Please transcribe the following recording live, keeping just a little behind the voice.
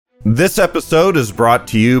This episode is brought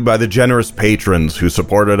to you by the generous patrons who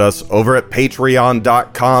supported us over at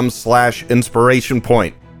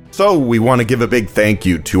patreon.com/inspirationpoint. So we want to give a big thank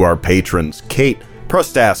you to our patrons: Kate,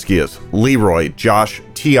 Prostaskius, Leroy, Josh,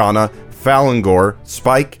 Tiana, Falangor,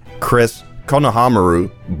 Spike, Chris,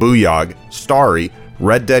 Konohamaru, Booyog, Starry,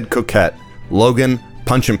 Red Dead Coquette, Logan,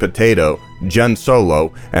 Punchin' Potato, Jen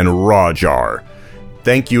Solo, and Rajar.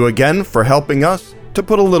 Thank you again for helping us to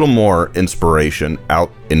put a little more inspiration out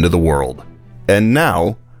into the world. And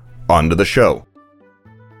now, on to the show.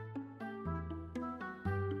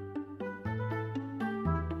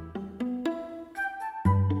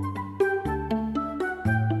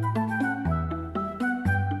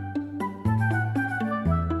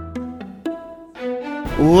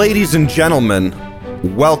 Ladies and gentlemen,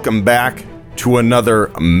 welcome back to another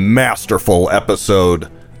masterful episode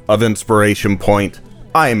of Inspiration Point.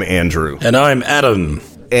 I'm Andrew. And I'm Adam.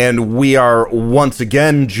 And we are once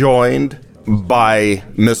again joined by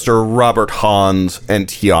Mr. Robert Hanz and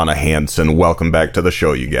Tiana Hanson. Welcome back to the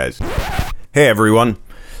show, you guys. Hey, everyone.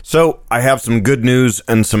 So, I have some good news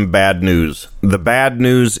and some bad news. The bad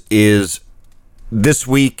news is this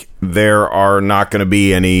week there are not going to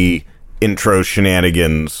be any intro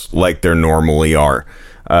shenanigans like there normally are.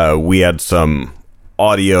 We had some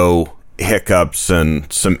audio hiccups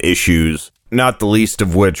and some issues, not the least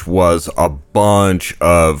of which was a bunch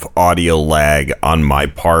of audio lag on my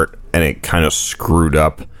part, and it kind of screwed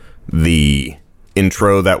up the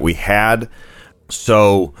intro that we had.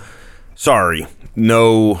 So, sorry,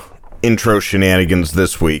 no intro shenanigans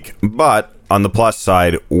this week. But on the plus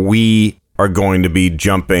side, we are going to be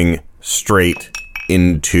jumping straight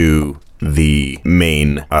into the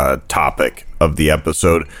main topic of the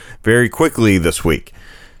episode very quickly this week.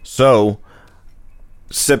 So,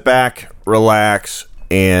 sit back, relax,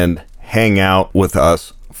 and hang out with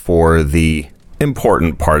us for the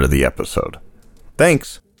important part of the episode.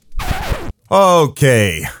 Thanks.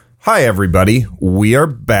 Okay. Hi, everybody. We are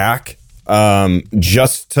back.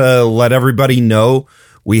 Just to let everybody know,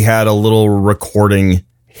 we had a little recording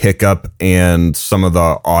hiccup and some of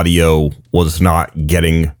the audio was not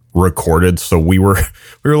getting recorded. So we were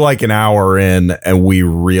like an hour in and we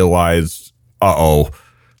realized,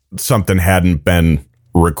 something hadn't been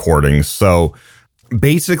recording. So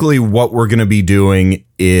basically what we're going to be doing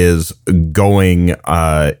is going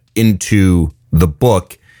into the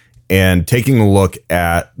book and taking a look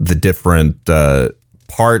at the different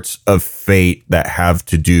parts of Fate that have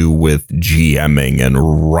to do with GMing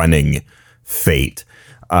and running Fate,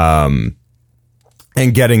 and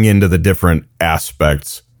getting into the different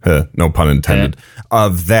aspects, no pun intended,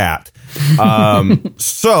 of that.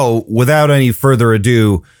 So without any further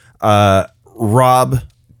ado, Rob,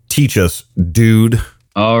 teach us, dude.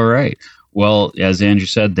 All right. Well, as Andrew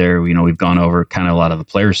said there, we've gone over kind of a lot of the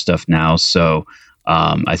player stuff now. So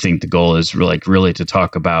I think the goal is really to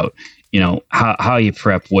talk about, how you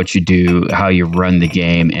prep, what you do, how you run the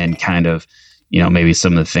game, and kind of, maybe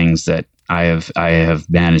some of the things that I have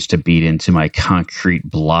managed to beat into my concrete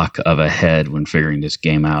block of a head when figuring this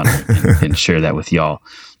game out, and share that with y'all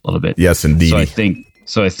a little bit. Yes, indeed.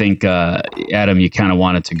 So I think, Adam, you kind of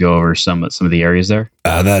wanted to go over some of the areas there.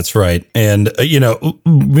 That's right. And,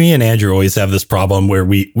 me and Andrew always have this problem where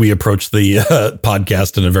we approach the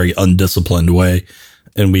podcast in a very undisciplined way,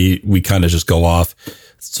 and we kind of just go off.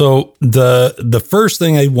 So the first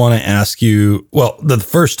thing I want to ask you, well, the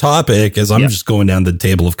first topic is I'm just going down the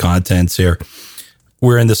table of contents here.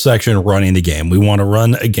 We're in the section running the game. We want to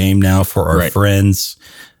run a game now for our friends.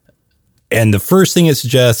 And the first thing it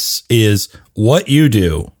suggests is what you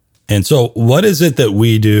do. And so what is it that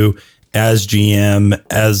we do as GM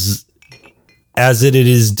as it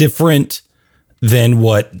is different than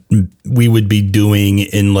what we would be doing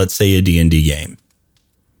in, let's say, a D&D game,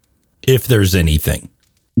 if there's anything?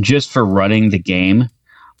 Just for running the game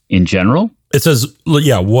in general? It says,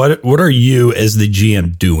 what are you as the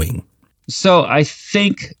GM doing? So I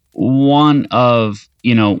think one of,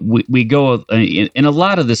 we go and a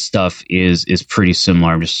lot of this stuff is pretty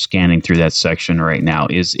similar. I'm just scanning through that section right now,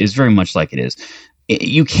 is very much like it is.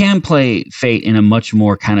 You can play Fate in a much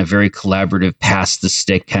more kind of very collaborative, pass the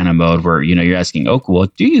stick kind of mode where, you're asking,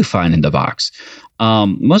 what do you find in the box?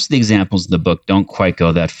 Most of the examples in the book don't quite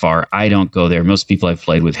go that far. I don't go there. Most people I've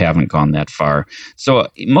played with haven't gone that far. So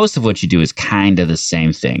most of what you do is kind of the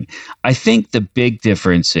same thing. I think the big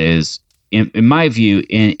difference is, in my view,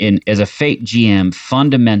 in as a Fate GM,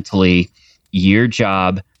 fundamentally, your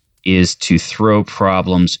job is to throw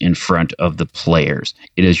problems in front of the players.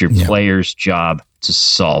 It is your players' job to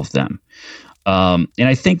solve them. And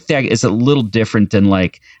I think that is a little different than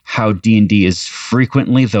like how D&D is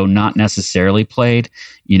frequently, though not necessarily played.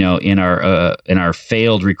 You know, in our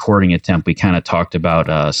failed recording attempt, we kind of talked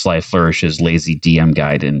about Sly Flourish's Lazy DM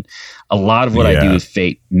Guide, and a lot of what I do with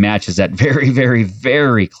Fate matches that very, very,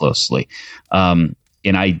 very closely.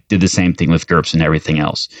 And I did the same thing with GURPS and everything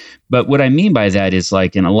else. But what I mean by that is,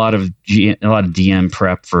 like, in a lot of DM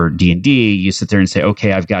prep for D&D, you sit there and say,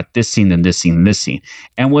 okay, I've got this scene, then this scene, and this scene.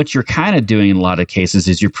 And what you're kind of doing in a lot of cases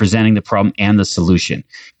is you're presenting the problem and the solution,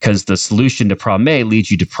 because the solution to problem A leads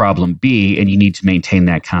you to problem B, and you need to maintain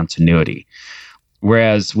that continuity.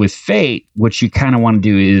 Whereas with Fate, what you kind of want to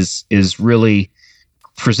do is really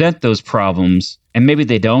present those problems, and maybe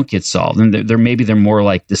they don't get solved, and they're more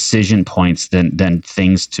like decision points than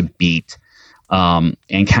things to beat,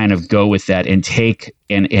 and kind of go with that and take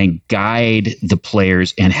and guide the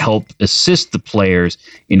players and help assist the players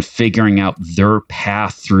in figuring out their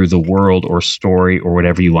path through the world or story or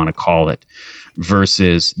whatever you want to call it,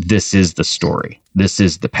 versus this is the story, this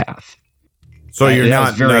is the path. So you're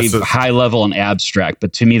not very high level and abstract,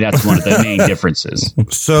 but to me that's one of the main differences.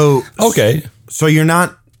 So you're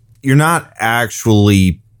not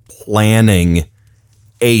actually planning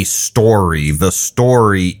a story. The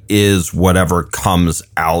story is whatever comes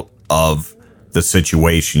out of the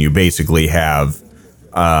situation. You basically have,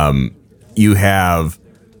 some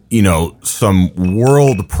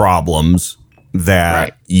world problems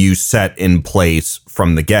that you set in place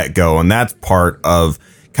from the get-go. And that's part of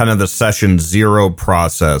kind of the session 0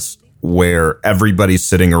 process, where everybody's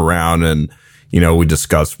sitting around and, we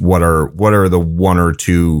discuss what are the one or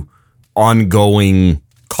two ongoing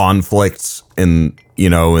conflicts in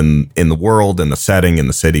the world, in the setting, in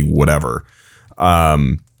the city, whatever.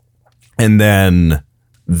 And then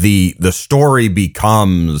the story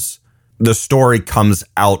comes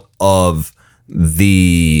out of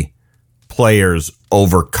the players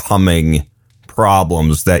overcoming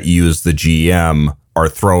problems that you as the GM are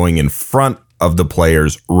throwing in front of the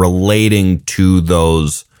players relating to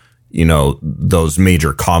those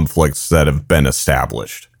major conflicts that have been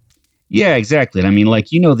established. Yeah, exactly. And I mean, like,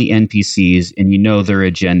 the NPCs, and their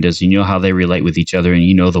agendas, how they relate with each other,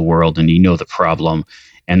 and the world, and the problem.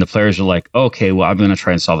 And the players are like, okay, well, I'm going to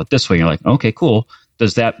try and solve it this way. And you're like, okay, cool.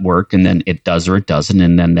 Does that work? And then it does or it doesn't.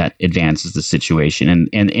 And then that advances the situation. And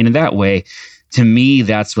in that way, to me,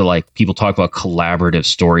 that's what, like, people talk about collaborative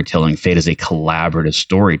storytelling. Fate is a collaborative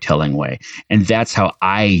storytelling way. And that's how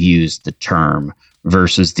I use the term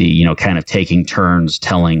versus the, kind of taking turns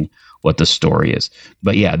telling what the story is.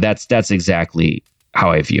 But yeah, that's exactly how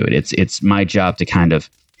I view it. It's my job to kind of,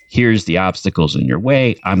 here's the obstacles in your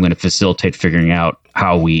way. I'm going to facilitate figuring out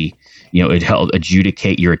how we, it help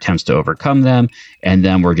adjudicate your attempts to overcome them. And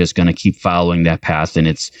then we're just going to keep following that path. And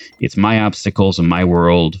it's my obstacles and my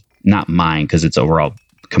world, not mine, because it's overall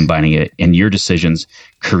combining it, and your decisions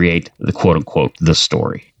create the quote unquote the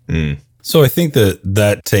story. So I think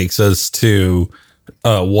that takes us to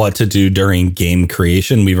what to do during game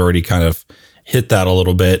creation. We've already kind of hit that a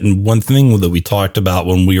little bit. And one thing that we talked about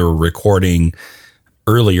when we were recording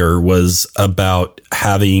earlier was about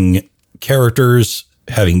having characters,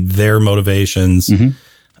 having their motivations,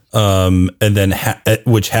 and then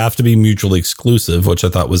which have to be mutually exclusive, which I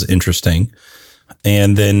thought was interesting.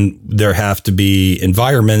 And then there have to be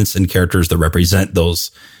environments and characters that represent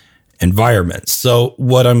those environments. So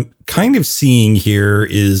what I'm kind of seeing here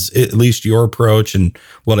is, at least your approach, and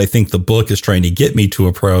what I think the book is trying to get me to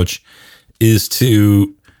approach, is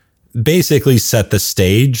to basically set the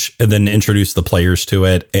stage and then introduce the players to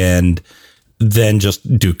it, and then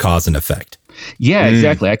just do cause and effect. Yeah,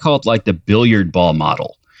 exactly. I call it like the billiard ball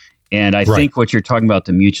model. And I think what you're talking about,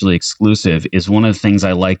 the mutually exclusive, is one of the things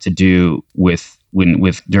I like to do with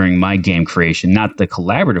during my game creation, not the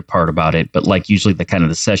collaborative part about it, but like usually the kind of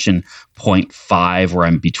the session 0.5 where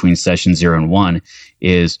I'm between session 0 and 1,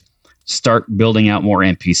 is start building out more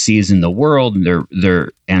NPCs in the world and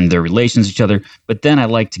their relations to each other. But then I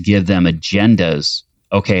like to give them agendas.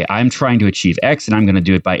 Okay, I'm trying to achieve X, and I'm going to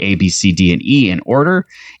do it by A, B, C, D, and E in order.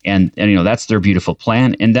 And that's their beautiful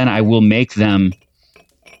plan. And then I will make them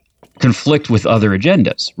conflict with other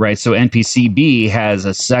agendas, right? So NPC B has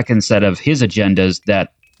a second set of his agendas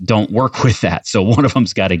that don't work with that. So one of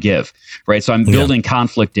them's got to give, right? So I'm building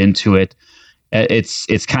conflict into it.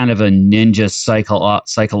 It's kind of a ninja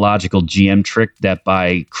psychological GM trick that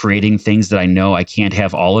by creating things that I know I can't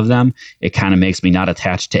have all of them, it kind of makes me not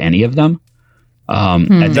attached to any of them. I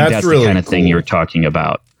think that's really the kind of thing you were talking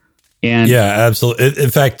about. And yeah, absolutely. In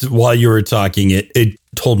fact, while you were talking, it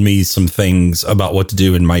told me some things about what to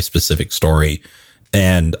do in my specific story,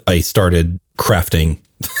 and I started crafting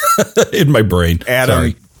in my brain.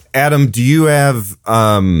 Adam, Adam, do you have,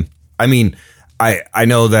 I mean, I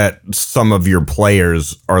know that some of your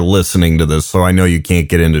players are listening to this, so I know you can't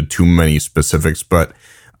get into too many specifics, but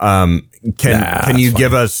can you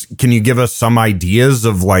give us some ideas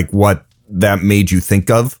of like what that made you think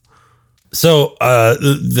of? So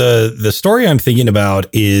the story I'm thinking about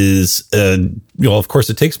is, of course,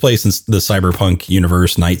 it takes place in the cyberpunk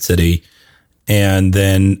universe, Night City, and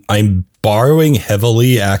then I'm borrowing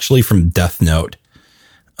heavily actually from Death Note,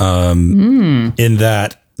 in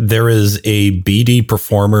that there is a BD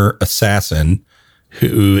performer assassin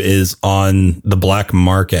who is on the black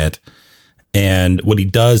market. And what he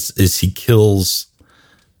does is he kills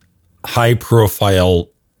high profile,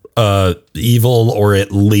 evil, or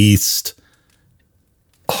at least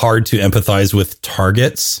hard to empathize with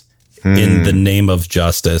targets in the name of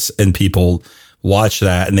justice. And people watch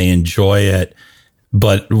that and they enjoy it.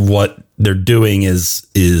 But what they're doing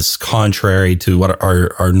is contrary to what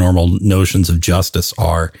our normal notions of justice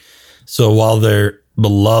are. So while they're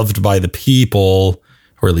beloved by the people,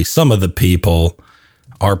 or at least some of the people,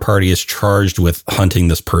 our party is charged with hunting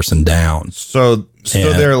this person down. So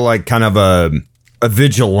they're like kind of a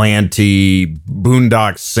vigilante,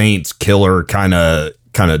 Boondock Saints killer kind of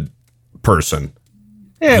person.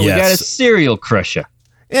 Yeah, we got a serial crusher.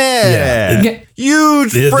 Yeah.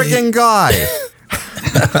 Huge freaking guy.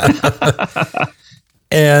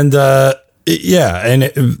 And what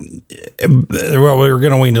we're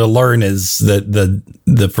going to learn is that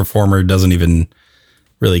the performer doesn't even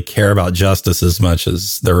really care about justice as much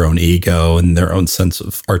as their own ego and their own sense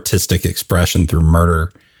of artistic expression through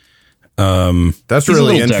murder. That's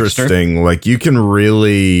really interesting. Dexter. Like you can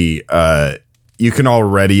really, you can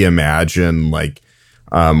already imagine like,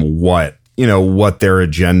 what their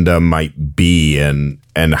agenda might be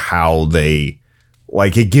and how they,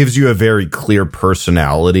 like, it gives you a very clear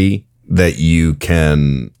personality that you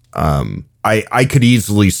can, I could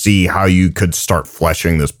easily see how you could start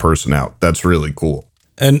fleshing this person out. That's really cool.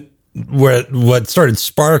 And what started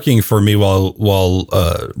sparking for me while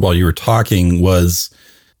you were talking was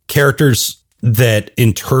characters that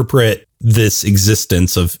interpret this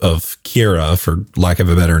existence of Kira, for lack of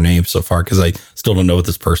a better name so far, because I still don't know what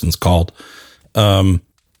this person's called,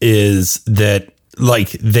 is that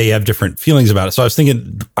like they have different feelings about it. So I was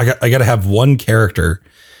thinking I got to have one character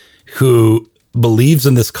who believes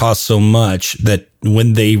in this cause so much that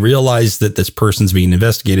when they realize that this person's being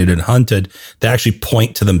investigated and hunted, they actually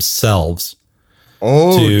point to themselves.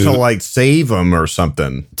 Oh, to like save them or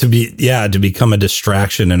something. To become a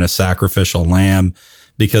distraction and a sacrificial lamb,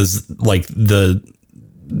 because like the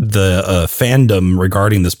fandom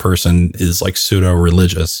regarding this person is like pseudo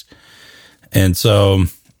religious. And so,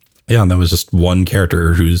 yeah, that was just one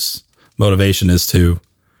character whose motivation is to,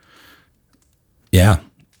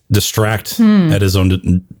 distract at his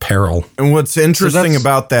own peril. And what's interesting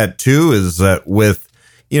about that too is that with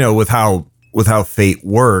how fate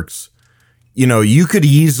works, you could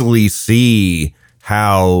easily see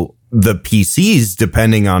how the PCs,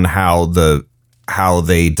 depending on how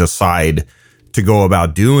they decide to go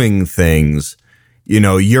about doing things,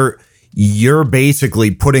 you're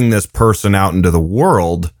basically putting this person out into the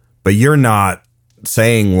world, but you're not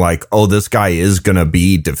saying like, oh, this guy is going to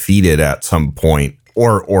be defeated at some point.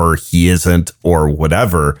 Or he isn't, or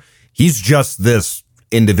whatever. He's just this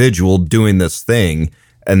individual doing this thing,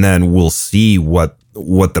 and then we'll see what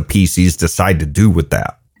the PCs decide to do with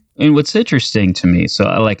that. And what's interesting to me, so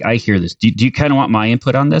I hear this. Do you kind of want my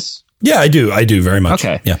input on this? Yeah, I do. I do very much.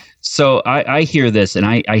 Okay. Yeah. So I hear this, and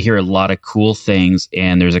I hear a lot of cool things,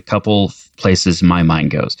 and there's a couple places my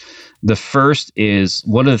mind goes. The first is,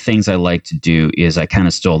 one of the things I like to do is, I kind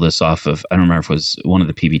of stole this off of, I don't remember if it was one of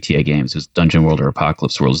the PBTA games, it was Dungeon World or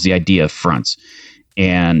Apocalypse World, is the idea of fronts.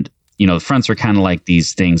 And, the fronts are kind of like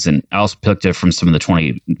these things, and I also picked it from some of the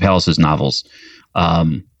 20 Palaces novels.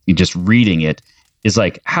 Just reading it is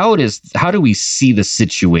like, how do we see the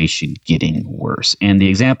situation getting worse? And the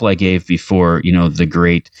example I gave before, the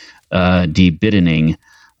great debittening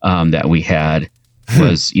that we had,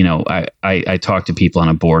 was, I talked to people on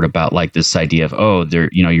a board about like this idea of, oh,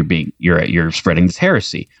 you're spreading this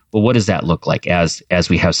heresy. Well, what does that look like as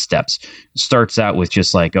we have steps? It starts out with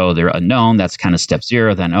just like, oh, they're unknown. That's kind of step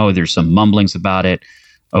 0. Then, oh, there's some mumblings about it.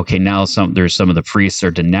 Okay, now there's some of the priests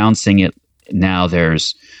are denouncing it. Now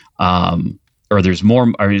there's there's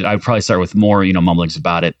more, or I'd probably start with more, mumblings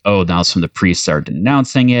about it. Oh, now some of the priests are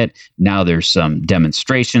denouncing it. Now there's some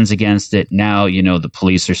demonstrations against it. Now, the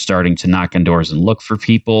police are starting to knock on doors and look for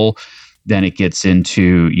people. Then it gets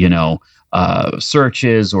into,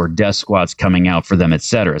 searches or death squads coming out for them, et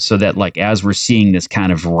cetera. So that like, as we're seeing this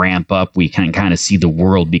kind of ramp up, we can kind of see the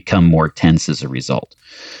world become more tense as a result.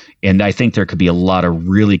 And I think there could be a lot of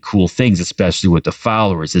really cool things, especially with the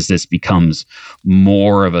followers, as this becomes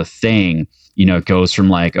more of a thing. You know, it goes from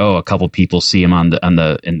like, oh, a couple people see him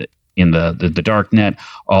in the dark net,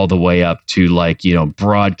 all the way up to like, you know,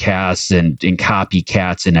 broadcasts and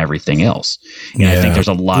copycats and everything else. And I think there's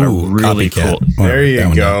a lot of really cool. There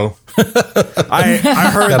you go.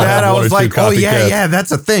 I heard that. I was like, oh yeah,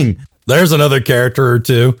 that's a thing. There's another character or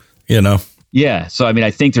two, you know. Yeah. So, I mean,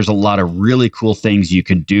 I think there's a lot of really cool things you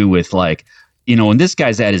can do with like, you know, when this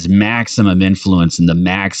guy's at his maximum influence and the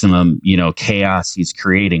maximum, you know, chaos he's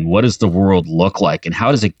creating, what does the world look like? And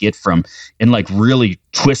how does it get from, and like really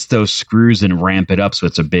twist those screws and ramp it up so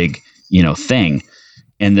it's a big, you know, thing.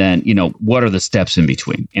 And then, you know, what are the steps in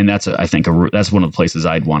between? And that's, I think, that's one of the places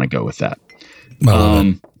I'd want to go with that.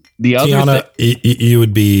 The other Tiana, you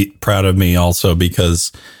would be proud of me also,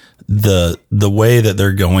 because the way that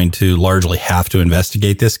they're going to largely have to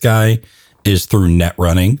investigate this guy is through net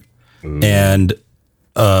running. And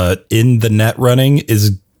in the net running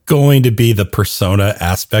is going to be the persona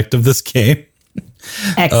aspect of this game.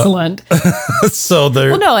 Excellent. So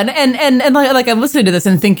there. Well, no, and like I'm listening to this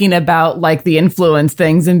and thinking about like the influence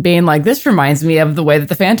things and being like, this reminds me of the way that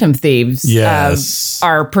the Phantom Thieves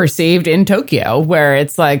are perceived in Tokyo, where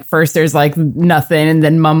it's like first there's like nothing and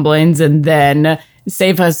then mumblings and then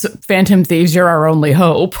save us, Phantom Thieves, you're our only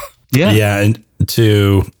hope. Yeah, and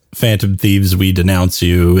to Phantom Thieves, we denounce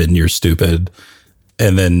you and you're stupid,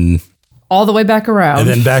 and then all the way back around, and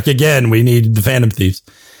then back again. We need the Phantom Thieves.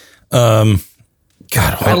 God,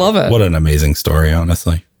 I love it. What an amazing story,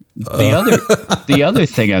 honestly. The other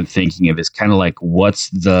thing I'm thinking of is kind of like what's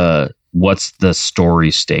the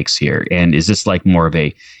story stakes here, and is this like more of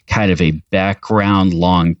a kind of a background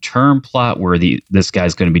long-term plot where this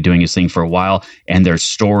guy's going to be doing his thing for a while, and there's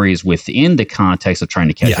stories within the context of trying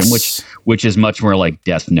to catch him, which is much more like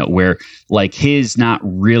Death Note, where like his not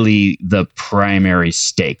really the primary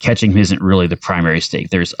stake. Catching him isn't really the primary stake.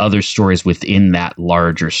 There's other stories within that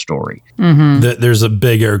larger story. Mm-hmm. There's a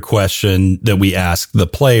bigger question that we ask the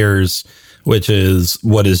players, which is,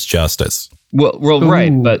 what is justice? Well,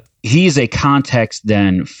 right, but he's a context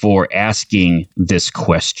then for asking this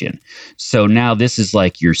question. So now this is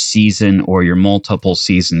like your season or your multiple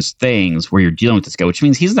seasons things where you're dealing with this guy, which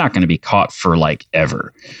means he's not going to be caught for like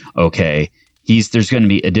ever. Okay, there's going to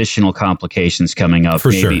be additional complications coming up,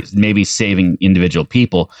 maybe saving individual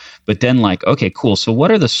people. But then like, okay, cool. So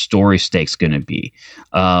what are the story stakes going to be?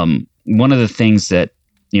 One of the things that,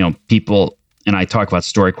 you know, people, and I talk about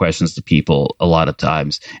story questions to people a lot of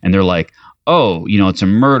times, and they're like, oh, you know, it's a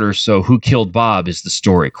murder, so who killed Bob is the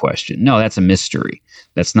story question. No, that's a mystery.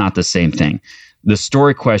 That's not the same thing. The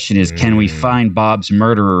story question is, can we find Bob's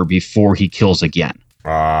murderer before he kills again?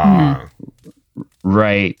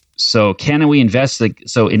 Right. So can we investigate?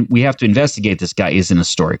 So we have to investigate this guy isn't a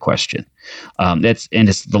story question. And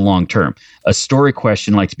it's the long term. A story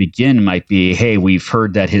question, like to begin, might be, hey, we've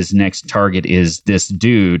heard that his next target is this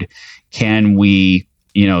dude. Can we,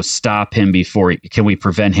 you know, stop him can we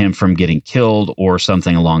prevent him from getting killed or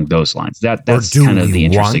something along those lines? That's kind of the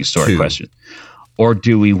interesting story question. Or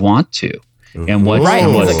do we want to? And what? Right.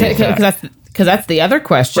 Because that's the other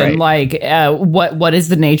question. Right. Like, what is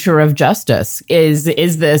the nature of justice? Is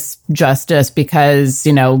this justice because,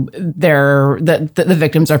 you know, the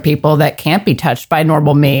victims are people that can't be touched by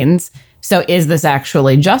normal means? So is this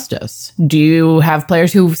actually justice? Do you have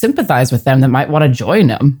players who sympathize with them that might want to join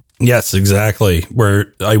them? Yes, exactly.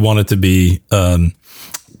 Where I want it to be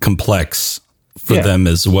complex for them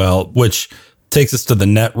as well, which takes us to the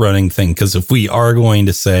net running thing. Because if we are going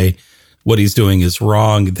to say what he's doing is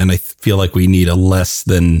wrong, then I feel like we need a less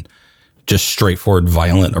than just straightforward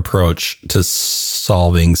violent approach to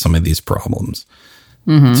solving some of these problems,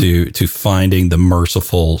 to finding the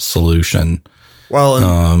merciful solution. Well,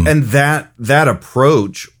 and that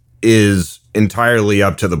approach is entirely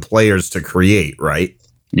up to the players to create, right?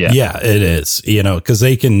 Yeah, it is, you know, because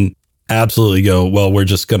they can absolutely go, well, we're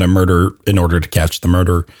just going to murder in order to catch the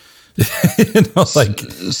murderer. You know, like,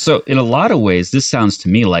 so in a lot of ways, this sounds to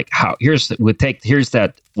me like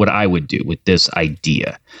what I would do with this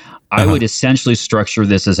idea. I would essentially structure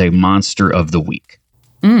this as a monster of the week.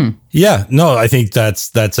 Yeah, no, I think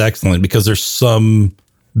that's excellent, because there's some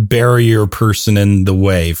barrier person in the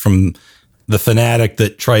way, from the fanatic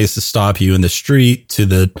that tries to stop you in the street to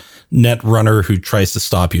the net runner who tries to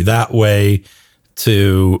stop you that way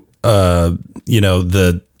to, you know,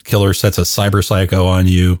 the killer sets a cyber psycho on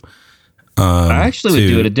you. I actually would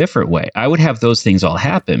do it a different way. I would have those things all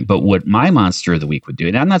happen, but what my monster of the week would do,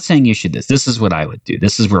 and I'm not saying you should this is what I would do.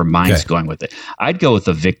 This is where mine's going with it. I'd go with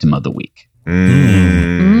the victim of the week.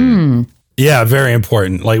 Yeah, very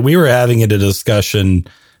important. Like, we were having a discussion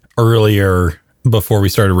earlier before we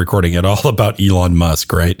started recording it all about Elon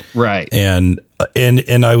Musk, right? Right. And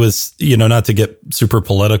I was, not to get super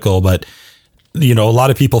political, but a lot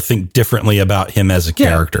of people think differently about him as a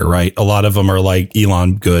character, right? A lot of them are like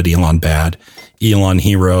Elon good, Elon bad, Elon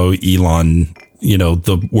hero, Elon,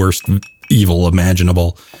 the worst evil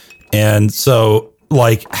imaginable. And so,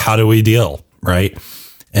 like, how do we deal, right?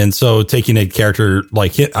 And so taking a character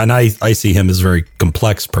like him, and I see him as a very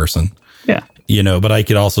complex person. Yeah. But I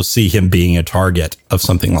could also see him being a target of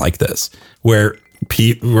something like this, where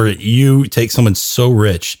you take someone so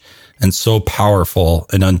rich and so powerful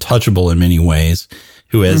and untouchable in many ways,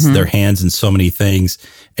 who has their hands in so many things,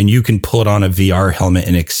 and you can put on a VR helmet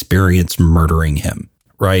and experience murdering him,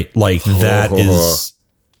 right? Like that is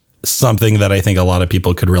something that I think a lot of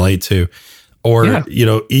people could relate to. Or,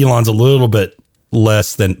 Elon's a little bit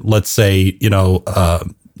less than, let's say,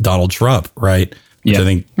 Donald Trump, right? Which I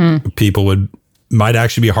think people might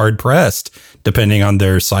actually be hard pressed, depending on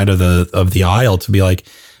their side of the aisle, to be like,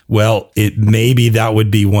 well, maybe that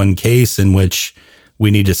would be one case in which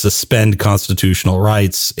we need to suspend constitutional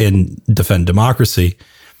rights and defend democracy,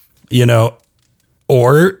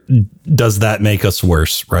 or does that make us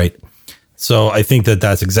worse, right? So I think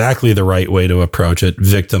that's exactly the right way to approach it.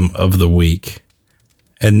 Victim of the week,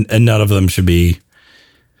 and none of them should be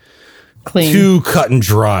clean, too cut and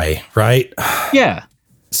dry, right? Yeah.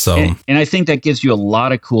 So, and I think that gives you a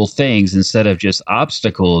lot of cool things instead of just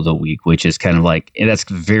obstacle of the week, which is kind of like, that's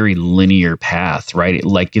a very linear path, right? It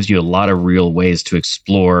like gives you a lot of real ways to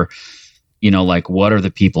explore, like what are the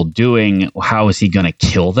people doing? How is he going to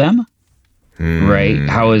kill them? Right?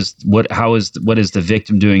 What is the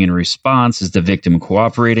victim doing in response? Is the victim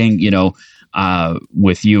cooperating,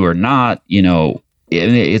 with you or not?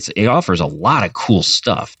 It offers a lot of cool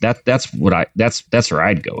stuff. That's where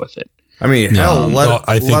I'd go with it. I mean, hell,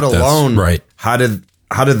 let alone right. How did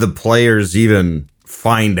the players even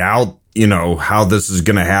find out, how this is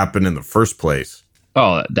going to happen in the first place?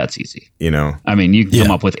 Oh, that's easy. I mean, you can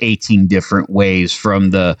come up with 18 different ways,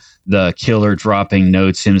 from the killer dropping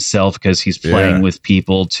notes himself because he's playing with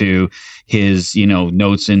people, to his,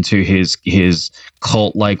 notes into his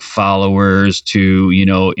cult-like followers, to,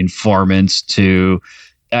 informants, to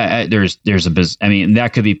there's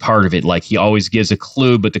that could be part of it. Like, he always gives a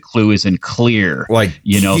clue, but the clue isn't clear. Like,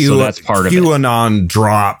 so that's part of it. QAnon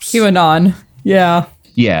drops. QAnon. Yeah.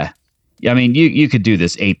 Yeah. I mean, you could do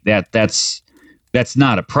this. That's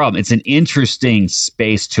not a problem. It's an interesting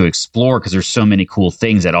space to explore because there's so many cool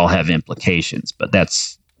things that all have implications, but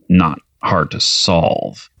that's not hard to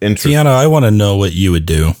solve. Tiana, I want to know what you would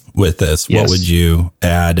do with this. Yes. What would you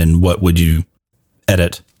add and what would you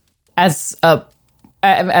edit? As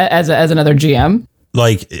another GM?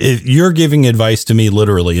 Like, if you're giving advice to me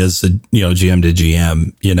literally as a, GM to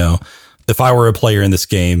GM, if I were a player in this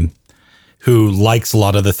game who likes a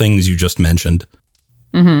lot of the things you just mentioned,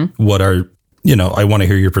 what are, I want to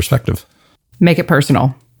hear your perspective. Make it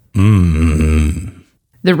personal.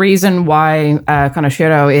 The reason why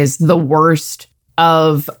Kaneshiro is the worst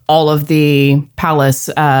of all of the palace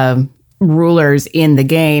rulers in the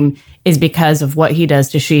game is because of what he does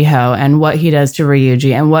to Shiho and what he does to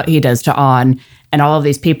Ryuji and what he does to An and all of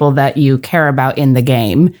these people that you care about in the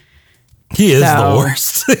game. He is the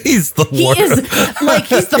worst. He's the worst.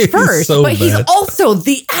 He's the first, but bad. He's also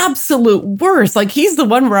the absolute worst. Like, he's the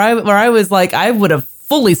one where I was like, I would have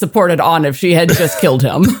fully supported An if she had just killed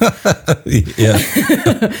him.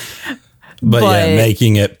 Yeah. But yeah,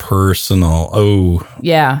 making it personal. Oh,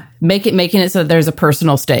 yeah, making it so there's a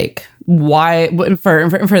personal stake. Why for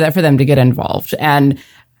them to get involved? And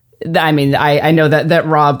I mean, I know that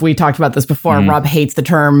Rob, we talked about this before. Rob hates the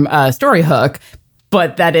term story hook,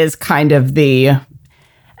 but that is kind of the,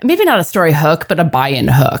 maybe not a story hook, but a buy-in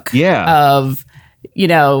hook. Yeah. Of,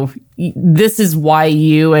 this is why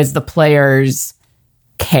you as the players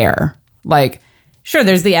care. Like, sure,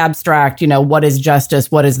 there's the abstract, what is justice?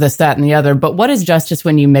 What is this, that, and the other? But what is justice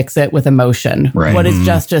when you mix it with emotion? Right. What is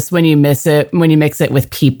justice when you mix it with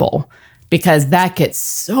people? Because that gets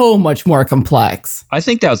so much more complex. I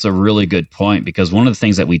think that's a really good point, because one of the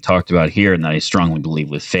things that we talked about here, and that I strongly believe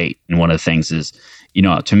with Fate, and one of the things is,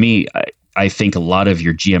 to me, I think a lot of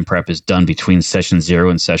your GM prep is done between session 0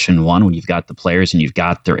 and session 1, when you've got the players and you've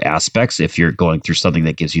got their aspects. If you're going through something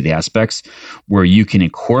that gives you the aspects, where you can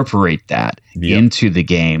incorporate that into the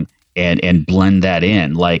game and blend that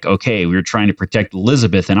in. Like, okay, we were trying to protect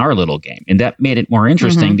Elizabeth in our little game, and that made it more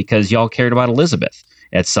interesting because y'all cared about Elizabeth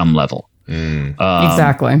at some level.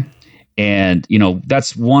 Exactly. And,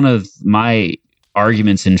 that's one of my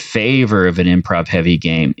arguments in favor of an improv heavy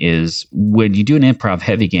game, is when you do an improv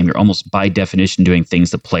heavy game, you're almost by definition doing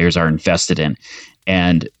things that players are invested in.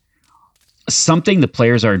 And something the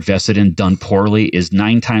players are invested in done poorly is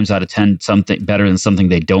 9 times out of 10 something better than something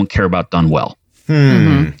they don't care about done well.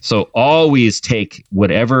 So always take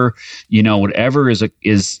whatever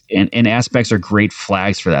is and aspects are great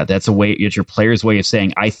flags for that. That's it's your player's way of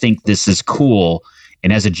saying, I think this is cool.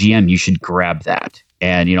 And as a GM, you should grab that.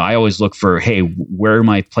 And, I always look for, hey, where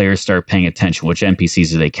my players start paying attention, which NPCs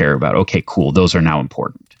do they care about? Okay, cool. Those are now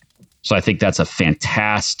important. So I think that's a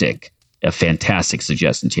fantastic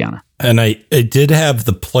suggestion, Tiana. And I did have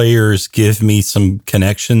the players give me some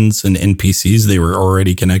connections and NPCs they were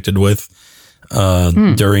already connected with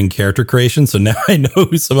during character creation. So now I know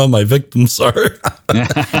who some of my victims are.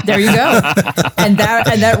 There you go. And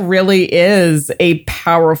that really is a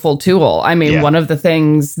powerful tool. I mean, one of the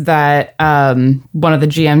things that one of the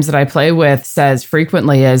GMs that I play with says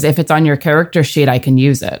frequently is, if it's on your character sheet, I can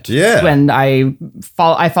use it. Yeah. When I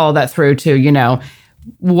follow that through to,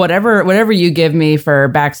 whatever you give me for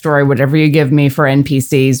backstory, whatever you give me for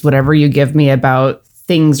NPCs, whatever you give me about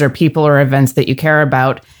things or people or events that you care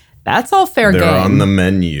about, that's all fair game. They're on the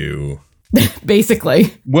menu.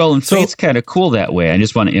 Basically. Well, and so it's kind of cool that way. I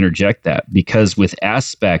just want to interject that, because with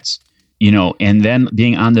aspects, and then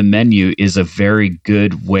being on the menu is a very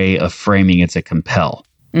good way of framing it to compel,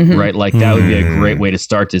 right? Like that would be a great way to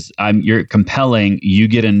start this. You're compelling, you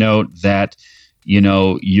get a note that,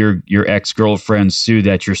 your ex-girlfriend Sue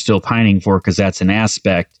that you're still pining for, because that's an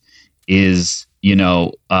aspect, is,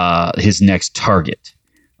 his next target.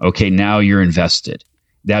 Okay, now you're invested.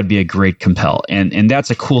 That would be a great compel. And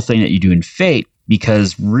that's a cool thing that you do in Fate,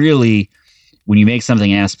 because really, when you make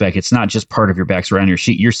something aspect, it's not just part of your backstory on your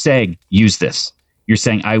sheet. You're saying, use this. You're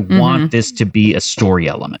saying, I want this to be a story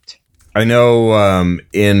element. I know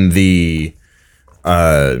in the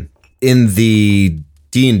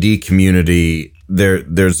D&D community,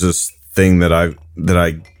 there's this thing that I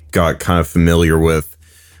got kind of familiar with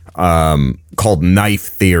called knife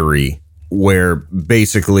theory, where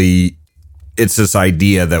basically it's this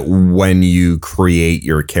idea that when you create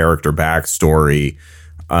your character backstory,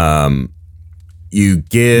 you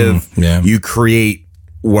create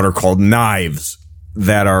what are called knives,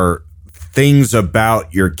 that are things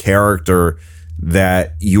about your character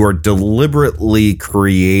that you are deliberately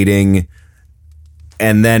creating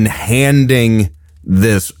and then handing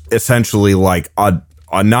this essentially like a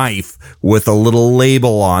knife with a little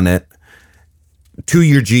label on it to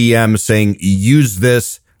your GM saying, use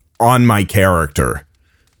this on my character.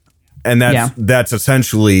 And that's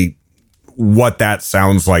essentially what that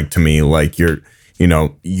sounds like to me. Like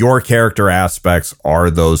your character aspects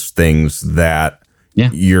are those things that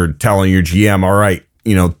you're telling your GM, all right,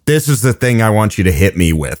 this is the thing I want you to hit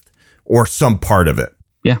me with, or some part of it.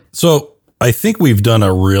 Yeah. So I think we've done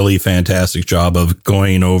a really fantastic job of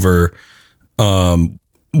going over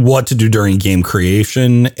what to do during game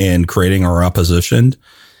creation and creating our opposition.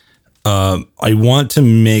 I want to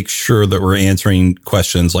make sure that we're answering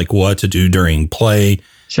questions like what to do during play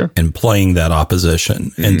and playing that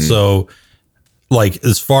opposition. Mm-hmm. And so, like,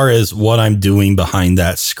 as far as what I'm doing behind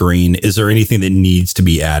that screen, is there anything that needs to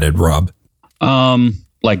be added, Rob?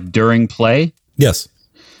 Like during play? Yes.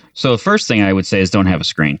 So the first thing I would say is don't have a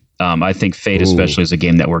screen. I think Fate especially is a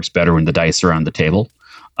game that works better when the dice are on the table.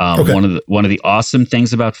 One of the awesome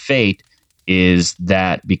things about Fate is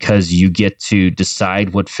that because you get to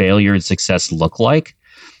decide what failure and success look like,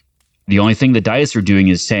 the only thing the dice are doing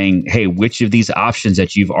is saying, hey, which of these options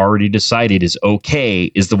that you've already decided is okay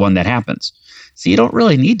is the one that happens. So you don't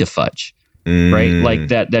really need to fudge, right? Like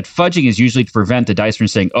that fudging is usually to prevent the dice from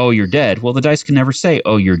saying, oh, you're dead. Well, the dice can never say,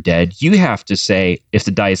 oh, you're dead. You have to say, if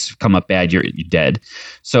the dice come up bad, you're dead.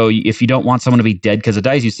 So if you don't want someone to be dead because of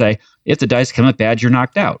dice, you say, if the dice come up bad, you're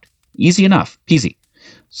knocked out. Easy enough. Peasy.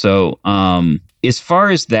 So as far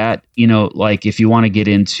as that, like if you want to get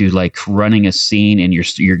into like running a scene and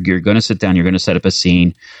you're going to sit down, you're going to set up a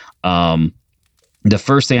scene. The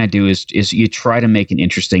first thing I do is you try to make an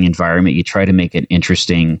interesting environment. You try to make an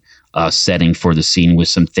interesting setting for the scene with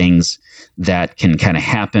some things that can kind of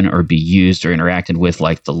happen or be used or interacted with,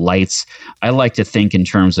 like the lights. I like to think in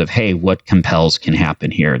terms of, hey, what compels can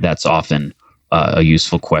happen here? That's often a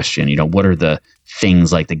useful question. What are the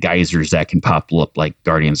things like the geysers that can pop up like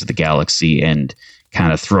Guardians of the Galaxy and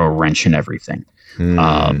kind of throw a wrench in everything?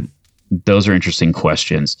 Those are interesting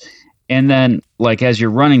questions. And then, like, as you're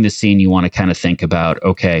running the scene, you want to kind of think about,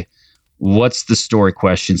 okay, what's the story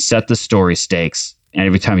question? Set the story stakes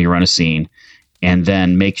every time you run a scene, and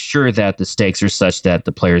then make sure that the stakes are such that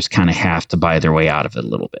the players kind of have to buy their way out of it a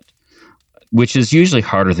little bit, which is usually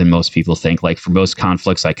harder than most people think. Like, for most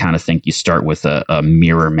conflicts, I kind of think you start with a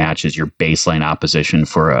mirror match as your baseline opposition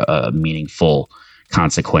for a meaningful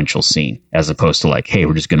consequential scene, as opposed to like, hey,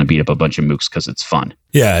 we're just going to beat up a bunch of mooks because it's fun.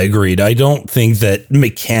 Yeah, agreed. I don't think that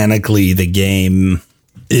mechanically the game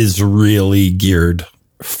is really geared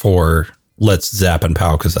for let's zap and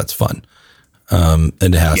pow because that's fun.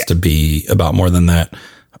 It has to be about more than that.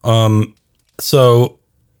 So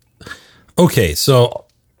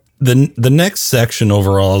the next section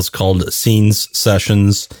overall is called scenes,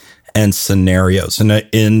 sessions, and scenarios.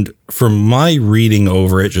 And from my reading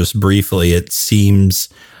over it just briefly, it seems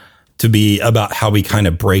to be about how we kind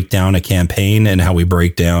of break down a campaign and how we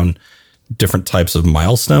break down different types of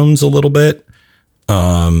milestones a little bit.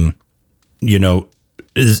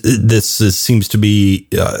 This seems to be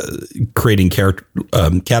creating character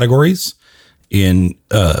categories in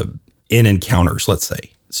encounters, let's say.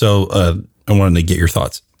 So I wanted to get your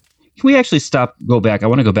thoughts. Can we actually go back? I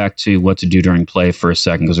want to go back to what to do during play for a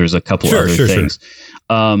second, because there's a couple other things.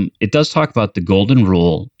 Sure. It does talk about the golden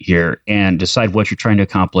rule here, and decide what you're trying to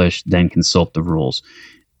accomplish, then consult the rules.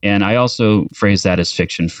 And I also phrase that as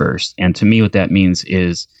fiction first. And to me, what that means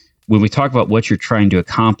is when we talk about what you're trying to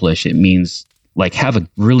accomplish, it means like have a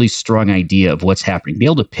really strong idea of what's happening. Be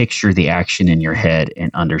able to picture the action in your head and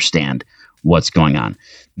understand what's going on.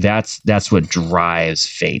 That's what drives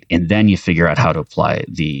fate. And then you figure out how to apply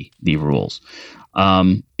the rules.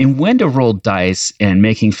 And when to roll dice and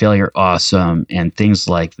making failure awesome and things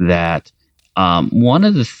like that. One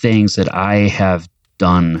of the things that I have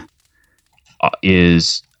done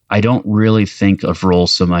is I don't really think of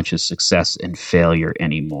roles so much as success and failure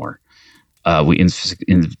anymore. In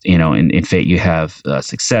fate, you have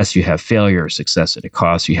success, you have failure, success at a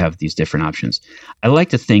cost. You have these different options. I like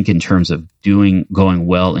to think in terms of going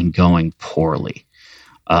well and going poorly.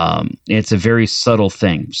 It's a very subtle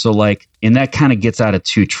thing. So and that kind of gets out of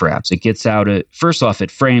two traps. It gets out of, first off, it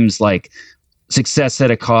frames like success at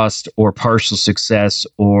a cost or partial success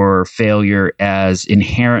or failure as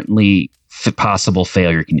inherently possible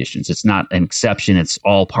failure conditions. It's not an exception. It's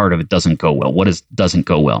all part of it doesn't go well. What does doesn't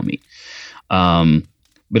go well mean?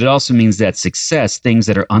 But it also means that success, things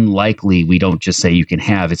that are unlikely, we don't just say you can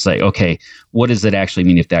have. It's like, okay, what does it actually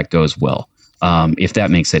mean if that goes well? If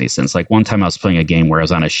that makes any sense. Like one time I was playing a game where I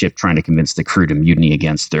was on a ship trying to convince the crew to mutiny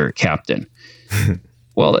against their captain.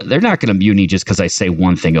 Well, they're not going to mutiny just because I say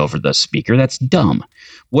one thing over the speaker. That's dumb.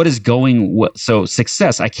 So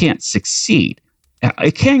success, I can't succeed.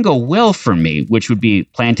 It can go well for me, which would be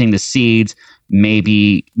planting the seeds,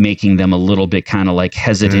 maybe making them a little bit kind of like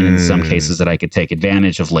hesitant in some cases that I could take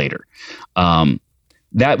advantage of later.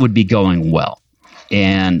 That would be going well.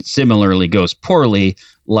 And similarly goes poorly,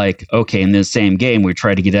 like, okay, in this same game, we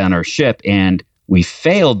tried to get on our ship and we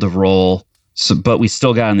failed the roll, but we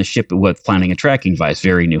still got on the ship with planting a tracking device,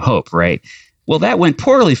 Very New Hope, right? Well, that went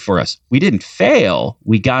poorly for us. We didn't fail.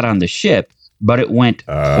 We got on the ship, but it went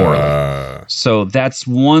poorly. So that's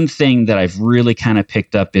one thing that I've really kind of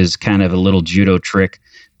picked up is kind of a little judo trick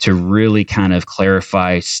to really kind of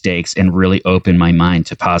clarify stakes and really open my mind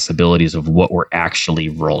to possibilities of what we're actually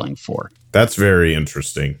rolling for. That's very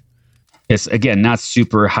interesting. It's, again, not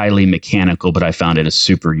super highly mechanical, but I found it a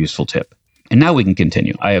super useful tip. And now we can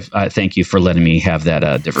continue. I thank you for letting me have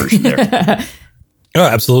that diversion there. Oh,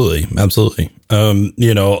 absolutely. Absolutely.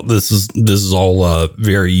 This is all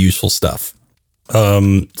very useful stuff.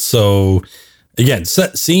 So again,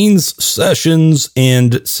 scenes, sessions,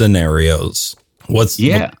 and scenarios. How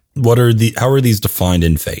are these defined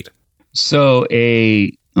in Fate? So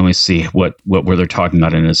let me see what they're talking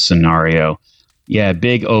about in a scenario. Yeah,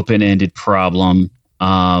 big open-ended problem.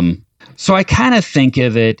 So I kind of think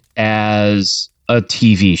of it as a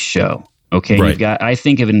TV show. Okay, right. I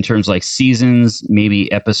think of it in terms like seasons,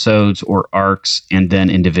 maybe episodes or arcs, and then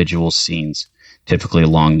individual scenes, typically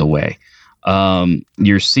along the way. So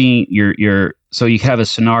you have a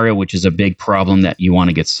scenario which is a big problem that you want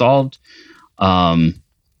to get solved. And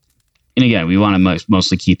again, we want to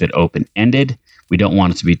mostly keep it open-ended. We don't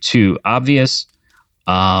want it to be too obvious.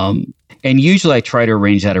 And usually I try to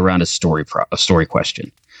arrange that around a story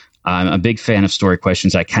question. I'm a big fan of story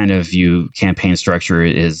questions. I kind of view campaign structure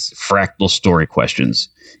as fractal story questions.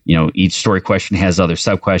 Each story question has other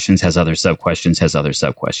sub-questions, has other sub-questions, has other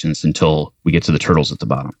sub-questions until we get to the turtles at the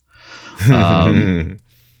bottom.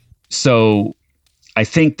 So I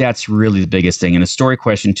think that's really the biggest thing. And a story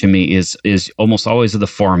question to me is almost always the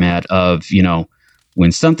format of,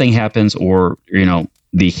 when something happens or,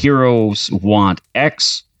 the heroes want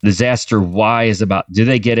X, disaster Y is about, do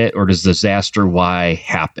they get it or does disaster Y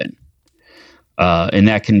happen? And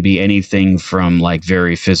that can be anything from like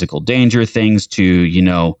very physical danger things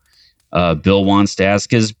to, Bill wants to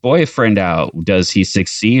ask his boyfriend out. Does he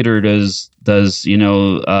succeed, or does the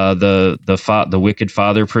wicked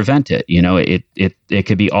father prevent it? It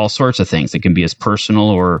could be all sorts of things. It can be as personal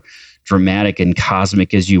or dramatic and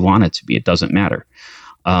cosmic as you want it to be. It doesn't matter.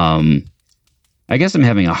 I guess I'm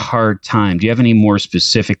having a hard time. Do you have any more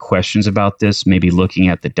specific questions about this? Maybe looking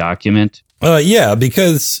at the document? Yeah,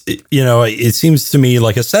 because, it seems to me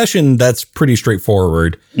like a session that's pretty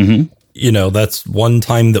straightforward. Mm-hmm. That's one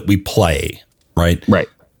time that we play, right? Right.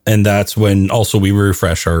 And that's when also we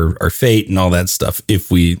refresh our fate and all that stuff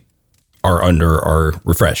if we are under our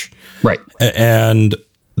refresh. Right. And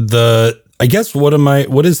I guess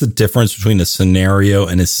what is the difference between a scenario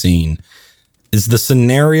and a scene? Is the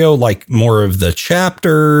scenario like more of the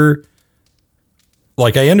chapter?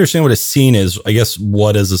 Like, I understand what a scene is. I guess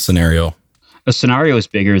what is a scenario? A scenario is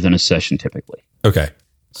bigger than a session typically. Okay.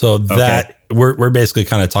 So that we're basically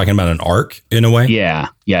kind of talking about an arc in a way. Yeah.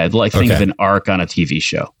 Like think of an arc on a TV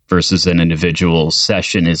show versus an individual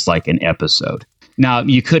session is like an episode. Now,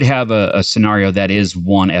 you could have a scenario that is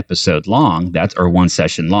one episode long, or one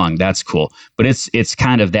session long. That's cool. But it's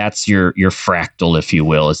kind of, that's your fractal, if you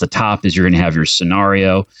will. As the top is, you're going to have your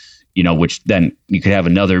scenario, which then you could have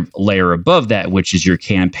another layer above that, which is your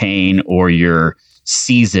campaign or your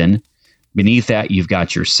season. Beneath that, you've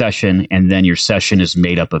got your session, and then your session is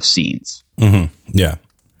made up of scenes. Mm-hmm. Yeah.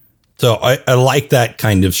 So I like that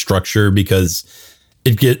kind of structure because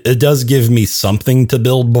it does give me something to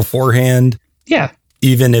build beforehand. Yeah.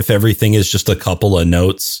 Even if everything is just a couple of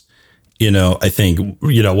notes, I think,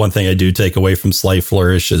 one thing I do take away from Slight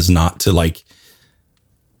Flourish is not to like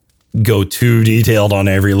go too detailed on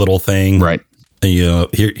every little thing. Right.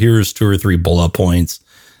 Here's 2 or 3 bullet points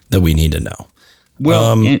that we need to know.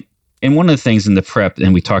 Well, and one of the things in the prep,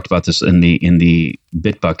 and we talked about this in the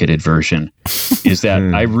bit bucketed version, is that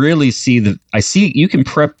I really see you can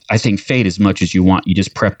prep, I think, Fate as much as you want. You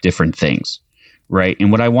just prep different things. Right.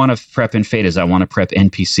 And what I want to prep in Fate is I want to prep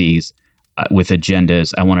NPCs with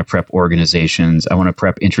agendas. I want to prep organizations. I want to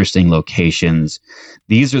prep interesting locations.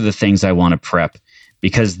 These are the things I want to prep,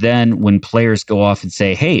 because then when players go off and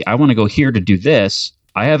say, hey, I want to go here to do this,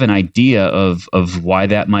 I have an idea of why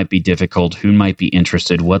that might be difficult, who might be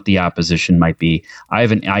interested, what the opposition might be. I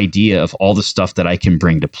have an idea of all the stuff that I can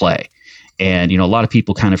bring to play. And, a lot of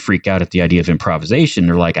people kind of freak out at the idea of improvisation.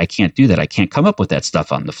 They're like, I can't do that. I can't come up with that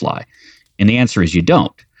stuff on the fly. And the answer is you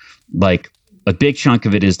don't. Like, a big chunk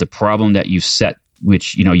of it is the problem that you've set,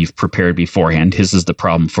 which, you've prepared beforehand. This is the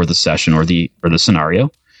problem for the session or the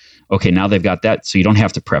scenario. Okay, now they've got that, so you don't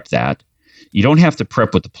have to prep that. You don't have to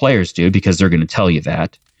prep what the players do because they're going to tell you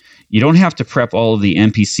that. You don't have to prep all of the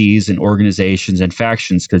NPCs and organizations and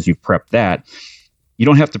factions because you've prepped that. You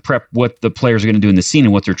don't have to prep what the players are going to do in the scene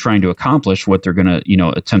and what they're trying to accomplish, what they're going to,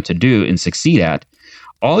 attempt to do and succeed at.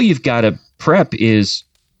 All you've got to prep is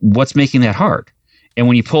what's making that hard. And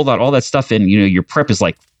when you pull out all that stuff in, your prep is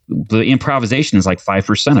like, the improvisation is like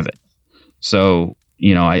 5% of it. So,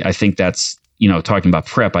 I think that's, talking about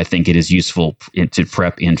prep, I think it is useful to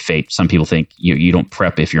prep in Fate. Some people think you don't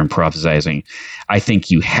prep if you're improvising. I think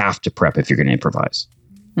you have to prep if you're going to improvise.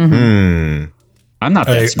 Mm-hmm. I'm not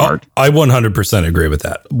that smart. I 100% agree with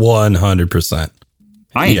that. 100%.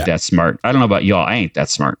 I ain't that smart. I don't know about y'all. I ain't that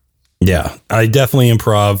smart. Yeah, I definitely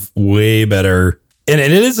improv way better. And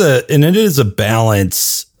it is a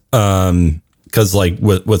balance, because like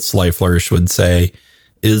what Sly Flourish would say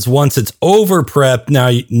is once it's over prep,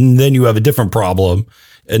 then you have a different problem,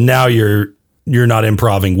 and now you're not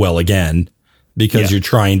improving well again because you're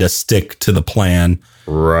trying to stick to the plan.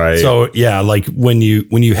 Right. So yeah, like when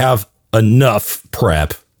you have enough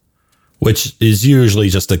prep, which is usually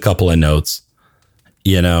just a couple of notes,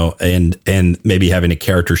 and maybe having a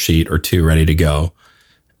character sheet or 2 ready to go.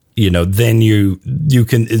 Then you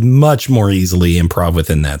can much more easily improv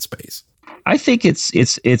within that space. I think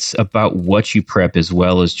it's about what you prep as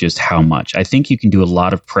well as just how much. I think you can do a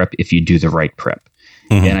lot of prep if you do the right prep.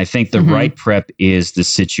 Mm-hmm. And I think the right prep is the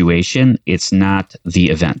situation. It's not the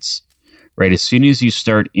events, right? As soon as you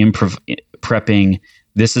start prepping,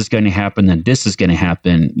 this is going to happen, then this is going to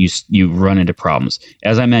happen, you run into problems.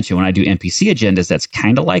 As I mentioned, when I do NPC agendas, that's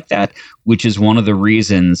kind of like that, which is one of the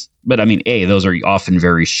reasons. But I mean, those are often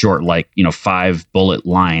very short, like 5 bullet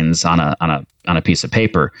lines on a piece of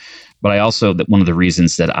paper. But I also, that one of the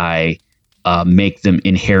reasons that I make them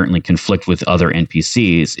inherently conflict with other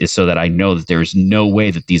NPCs is so that I know that there's no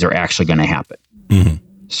way that these are actually going to happen. Mm-hmm.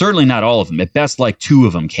 Certainly not all of them. At best, like 2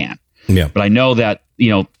 of them can. Yeah. But I know that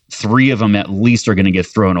 3 of them at least are going to get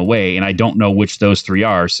thrown away, and I don't know which those 3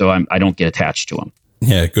 are, so I don't get attached to them.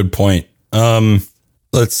 Yeah, good point.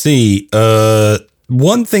 Let's see.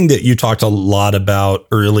 One thing that you talked a lot about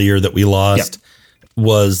earlier that we lost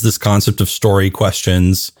was this concept of story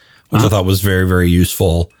questions, which I thought was very, very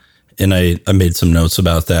useful. And I made some notes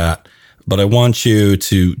about that. But I want you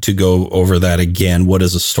to go over that again. What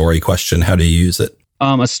is a story question? How do you use it?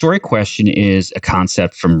 A story question is a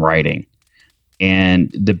concept from writing. And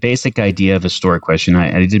the basic idea of a story question,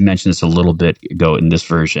 I did mention this a little bit ago in this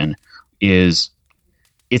version, is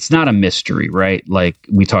it's not a mystery, right? Like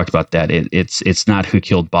we talked about that. It's not who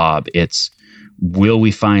killed Bob. It's will we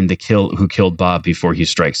find who killed Bob before he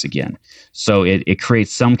strikes again? So it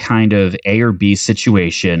creates some kind of A or B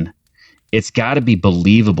situation. It's got to be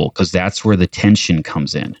believable because that's where the tension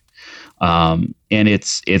comes in. And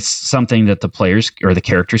it's something that the players or the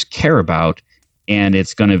characters care about, and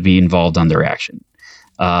it's going to be involved on their action.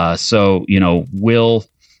 So,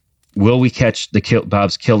 will we catch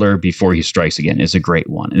Bob's killer before he strikes again is a great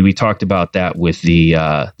one. And we talked about that with the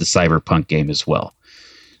Cyberpunk game as well.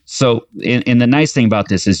 So, and the nice thing about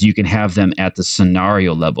this is you can have them at the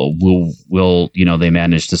scenario level. Will they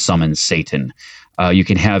manage to summon Satan? You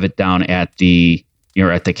can have it down at the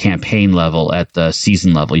campaign level, at the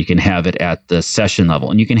season level. You can have it at the session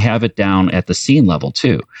level, and you can have it down at the scene level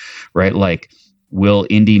too, right? Like, will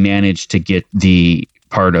Indy manage to get the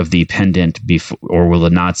part of the pendant before, or will the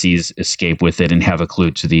Nazis escape with it and have a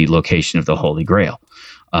clue to the location of the Holy Grail?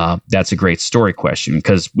 That's a great story question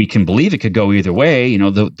because we can believe it could go either way.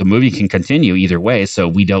 The movie can continue either way, so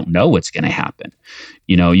we don't know what's going to happen.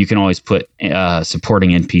 You can always put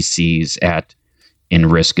supporting NPCs in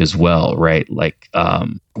risk as well, right? Like,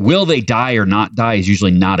 will they die or not die is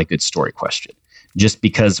usually not a good story question, just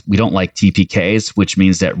because we don't like TPKs, which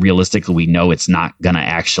means that realistically we know it's not going to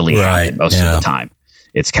actually happen most of the time.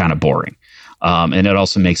 It's kind of boring. And it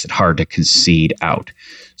also makes it hard to concede out.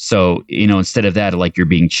 So, instead of that, like you're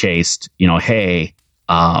being chased, hey,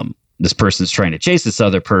 this person's trying to chase this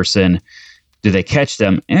other person. Do they catch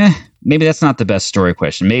them? Maybe that's not the best story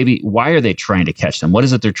question. Maybe why are they trying to catch them? What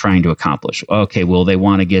is it they're trying to accomplish? Okay, well, they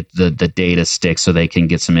want to get the data stick so they can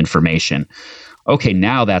get some information. Okay,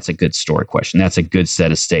 now that's a good story question. That's a good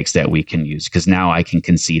set of stakes that we can use because now I can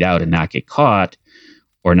concede out and not get caught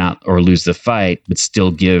or lose the fight, but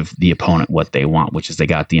still give the opponent what they want, which is they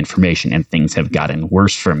got the information and things have gotten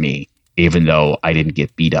worse for me, even though I didn't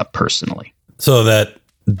get beat up personally. So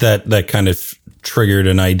that kind of triggered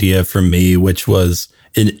an idea for me, which was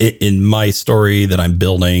in my story that I'm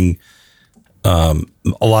building. A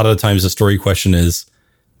lot of the times the story question is,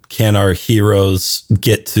 can our heroes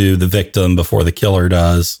get to the victim before the killer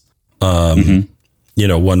does?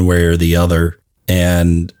 One way or the other.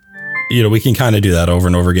 And, we can kind of do that over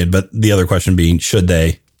and over again. But the other question being, should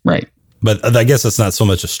they? Right. But I guess it's not so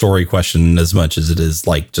much a story question as much as it is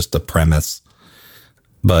like just a premise.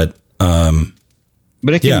 But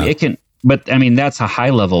it can. But I mean, that's a high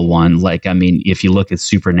level one. Like, I mean, if you look at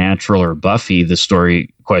Supernatural or Buffy, the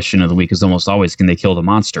story question of the week is almost always, can they kill the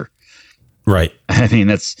monster? Right. I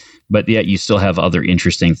mean, but yet you still have other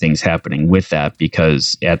interesting things happening with that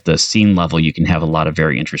because at the scene level, you can have a lot of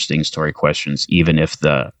very interesting story questions, even if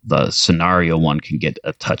the scenario one can get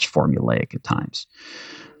a touch formulaic at times.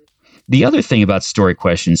 The other thing about story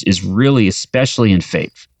questions is really, especially in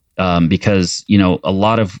Fate, because, a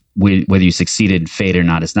lot of whether you succeeded in Fate or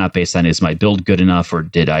not, it's not based on, is my build good enough or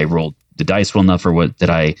did I roll the dice well enough or did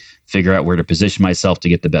I figure out where to position myself to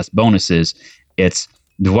get the best bonuses? It's,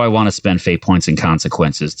 do I want to spend fate points and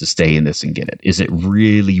consequences to stay in this and get it? Is it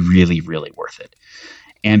really, really, really worth it?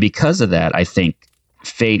 And because of that, I think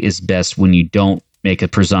Fate is best when you don't make a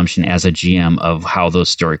presumption as a GM of how those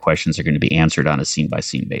story questions are going to be answered on a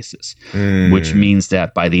scene-by-scene basis, which means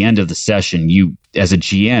that by the end of the session, you, as a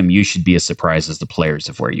GM, you should be as surprised as the players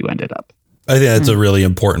of where you ended up. I think that's a really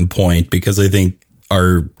important point because I think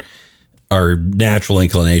our natural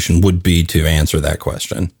inclination would be to answer that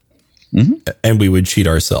question. Mm-hmm. And we would cheat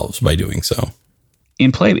ourselves by doing so.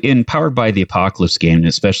 In Powered by the Apocalypse game, and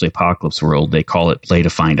especially Apocalypse World, they call it play to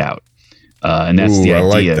find out. And that's the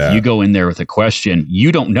idea. Like, you go in there with a question,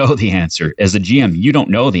 you don't know the answer. As a GM, you don't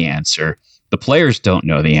know the answer. The players don't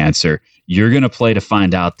know the answer. You're going to play to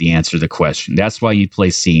find out the answer to the question. That's why you play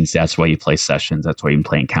scenes. That's why you play sessions. That's why you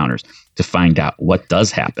play encounters, to find out what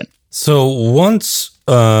does happen. So once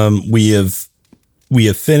we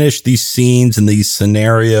have finished these scenes and these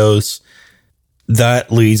scenarios,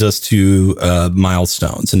 that leads us to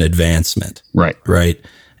milestones and advancement. Right.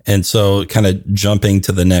 And so kind of jumping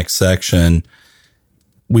to the next section,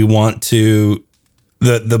 we want to,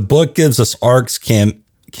 the book gives us arcs,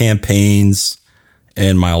 campaigns,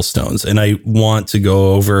 and milestones. And I want to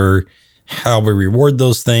go over how we reward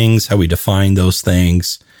those things, how we define those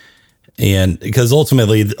things, And because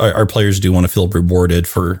ultimately our players do want to feel rewarded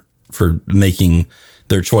for making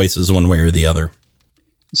their choices one way or the other.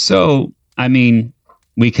 So, I mean,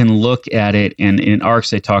 we can look at it, and in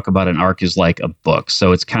arcs, they talk about an arc is like a book.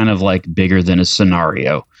 So it's kind of like bigger than a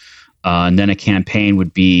scenario. And then a campaign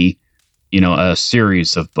would be, a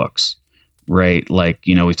series of books, right? Like,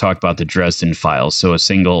 we talked about the Dresden Files. So a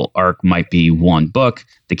single arc might be one book.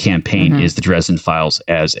 The campaign is the Dresden Files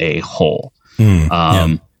as a whole.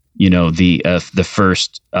 The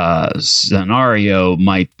first scenario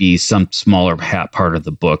might be some smaller part of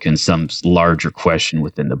the book and some larger question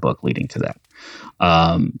within the book leading to that.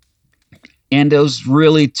 And those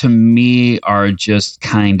really, to me, are just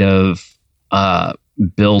kind of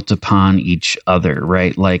built upon each other,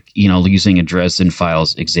 right? Like, using a Dresden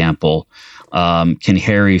Files example, can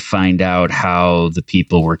Harry find out how the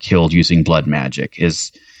people were killed using blood magic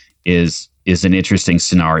is an interesting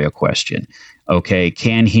scenario question. Okay,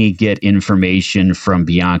 can he get information from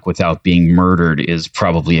Bianca without being murdered is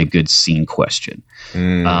probably a good scene question.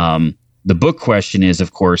 The book question is,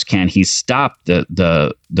 of course, can he stop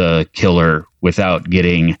the killer without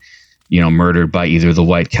getting murdered by either the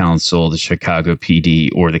White Council, the Chicago PD,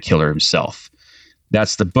 or the killer himself?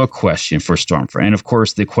 That's the book question for Stormfront. And of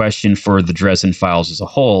course, the question for the Dresden Files as a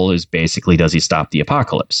whole is basically, does he stop the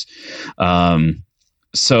apocalypse?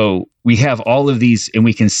 So we have all of these, and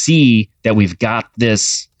we can see that we've got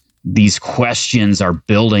these questions are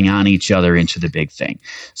building on each other into the big thing.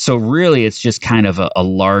 So really, it's just kind of a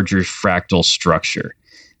larger fractal structure.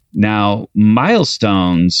 Now,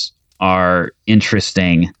 milestones are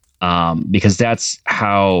interesting because that's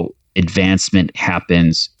how advancement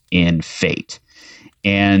happens in Fate.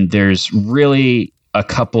 And there's really a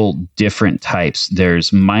couple different types.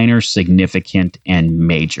 There's minor, significant, and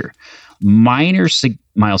major. Minor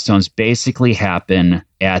milestones basically happen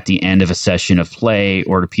at the end of a session of play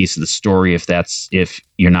or a piece of the story. If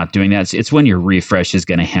you're not doing that, it's when your refresh is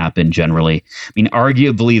going to happen generally. I mean,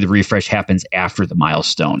 arguably the refresh happens after the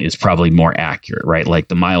milestone is probably more accurate, right? Like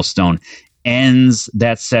the milestone ends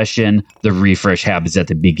that session, the refresh happens at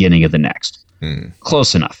the beginning of the next.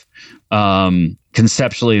 Close enough.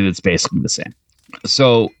 Conceptually, it's basically the same.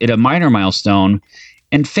 So at a minor milestone,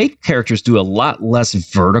 and Fate characters do a lot less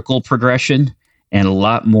vertical progression and a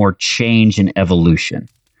lot more change and evolution.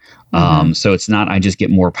 So it's not, I just get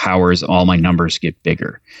more powers, all my numbers get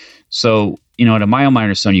bigger. So, at a minor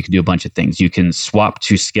milestone, you can do a bunch of things. You can swap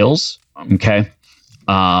 2 skills. Okay.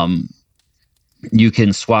 You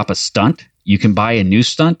can swap a stunt. You can buy a new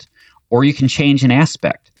stunt, or you can change an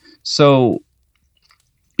aspect. So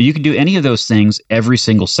you can do any of those things every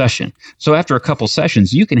single session. So after a couple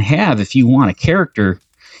sessions, you can have, if you want, a character,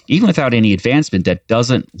 even without any advancement, that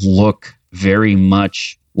doesn't look very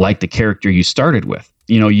much like the character you started with.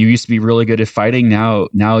 You used to be really good at fighting. Now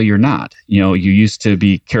you're not. You used to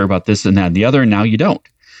care about this and that and the other, and now you don't.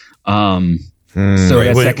 So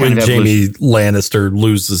that's that kind of Jamie Lannister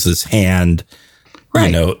loses his hand,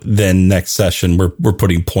 right, then next session we're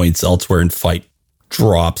putting points elsewhere and fight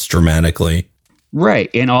drops dramatically. Right.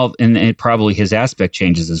 And probably his aspect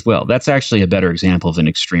changes as well. That's actually a better example of an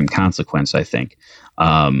extreme consequence, I think.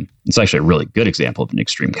 It's actually a really good example of an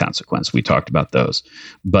extreme consequence. We talked about those.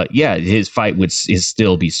 But yeah, his fight would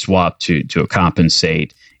still be swapped to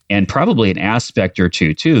compensate, and probably an aspect or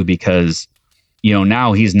two too, because,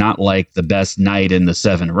 now he's not like the best knight in the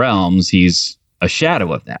 7 realms. He's a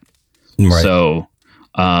shadow of that. Right. So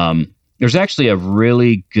there's actually a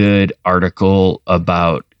really good article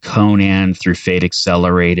about Conan through Fate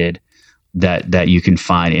Accelerated that you can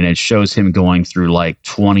find, and it shows him going through like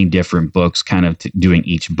 20 different books, kind of doing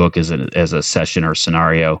each book as a session or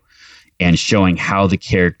scenario, and showing how the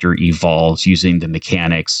character evolves using the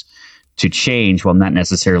mechanics to change while not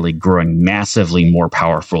necessarily growing massively more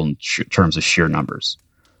powerful in terms of sheer numbers.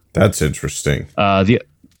 That's interesting.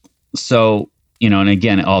 And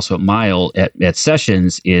again, also at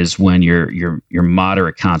sessions is when your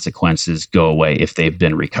moderate consequences go away if they've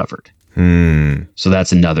been recovered. So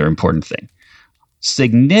that's another important thing.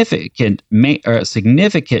 Significant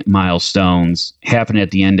milestones happen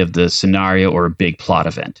at the end of the scenario or a big plot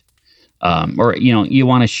event. Or you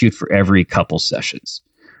want to shoot for every couple sessions.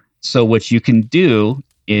 So what you can do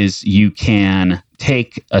is you can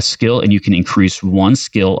take a skill and you can increase one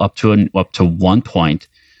skill up to 1 point.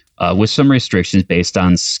 With some restrictions based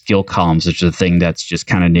on skill columns, which is a thing that's just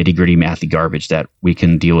kind of nitty-gritty mathy garbage that we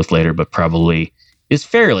can deal with later, but probably is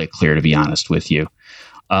fairly clear, to be honest with you.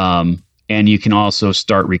 And you can also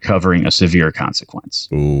start recovering a severe consequence.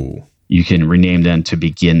 Ooh. You can rename them to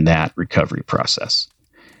begin that recovery process.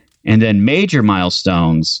 And then major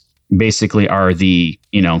milestones basically are the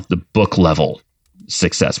book level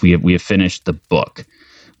success. We have finished the book.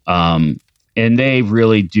 And they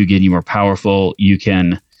really do get you more powerful. You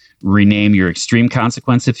can rename your extreme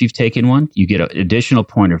consequence if you've taken one. You get an additional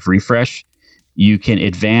point of refresh. You can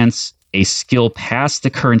advance a skill past the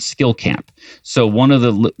current skill camp. So one of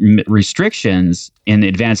the restrictions in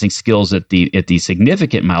advancing skills at the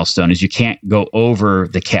significant milestone is you can't go over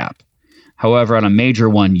the cap. However, on a major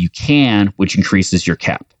one, you can, which increases your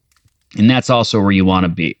cap. And that's also where you want to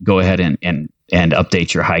be. Go ahead and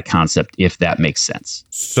update your high concept if that makes sense.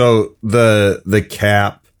 So the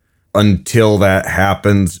cap until that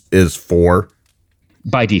happens is 4?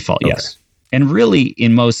 By default, yes. And really,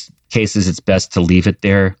 in most cases, it's best to leave it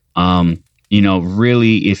there.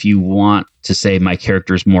 Really, if you want to say my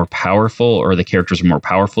character is more powerful or the characters are more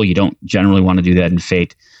powerful, you don't generally want to do that in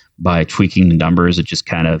Fate by tweaking the numbers. It just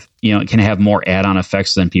kind of, it can have more add-on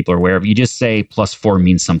effects than people are aware of. You just say +4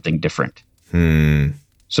 means something different.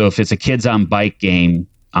 So if it's a kids on bikes games,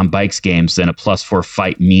 then a +4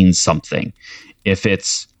 fight means something. If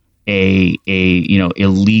it's a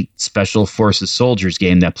elite special forces soldiers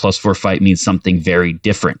game, that +4 fight means something very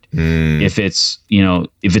different. If it's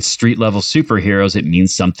street level superheroes, it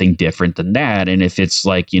means something different than that. And if it's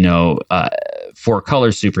 4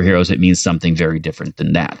 color superheroes, it means something very different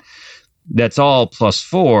than that. That's all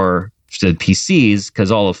 +4 to the PCs,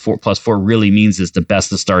 because all of +4 really means is the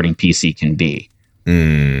best the starting PC can be.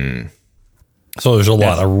 So there's a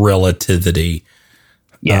lot of relativity.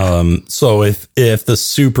 Yeah. So if the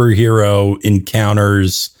superhero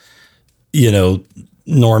encounters, Normie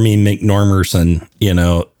McNormerson,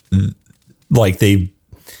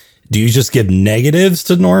 do you just give negatives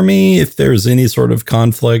to Normie if there's any sort of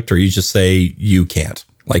conflict, or you just say you can't,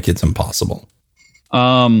 like it's impossible?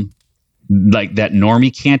 Like that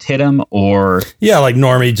Normie can't hit him, or like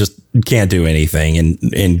Normie just can't do anything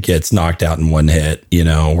and gets knocked out in one hit,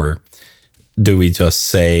 or do we just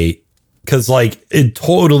say, because it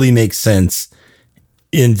totally makes sense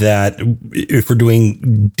in that if we're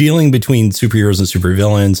dealing between superheroes and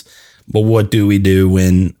supervillains, but what do we do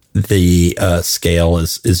when the scale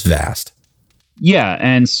is vast? Yeah,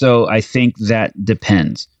 and so I think that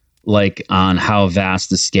depends on how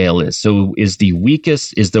vast the scale is. So is the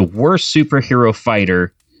worst superhero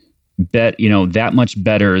fighter that much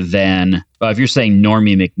better than, if you're saying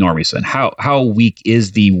Normie McNormieson, how weak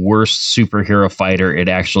is the worst superhero fighter at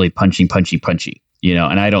actually punchy,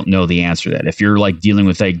 and I don't know the answer to that. If you're dealing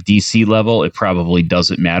with DC level, it probably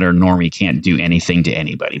doesn't matter. Normie can't do anything to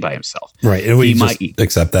anybody by himself. Right. And we might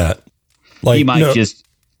accept that. He might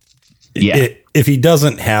if he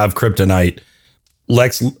doesn't have kryptonite,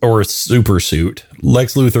 or super suit,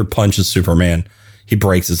 Lex Luthor punches Superman, he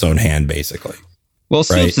breaks his own hand, basically. Well,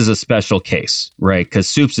 Soups is a special case, right? Because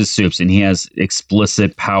Soups is Soups, and he has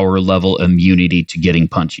explicit power level immunity to getting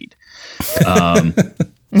punchied.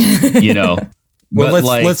 Well,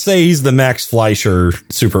 let's say he's the Max Fleischer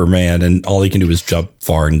Superman, and all he can do is jump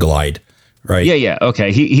far and glide, right? Yeah.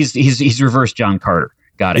 Okay, he's reverse John Carter.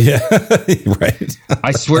 Got it. Yeah, right.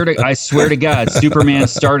 I swear to God, Superman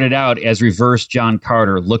started out as reverse John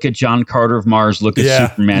Carter. Look at John Carter of Mars. Look at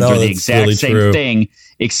Superman. They're the exact really same thing,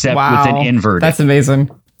 except with an inverted. That's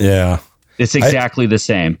amazing. Yeah, it's exactly the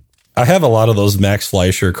same. I have a lot of those Max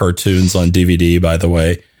Fleischer cartoons on DVD, by the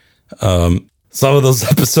way. Some of those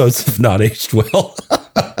episodes have not aged well.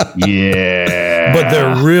 Yeah, but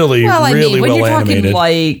they're really well animated.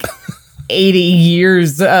 Talking 80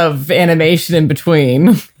 years of animation in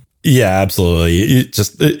between. Yeah, absolutely. It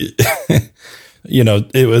just, it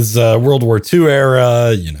was World War II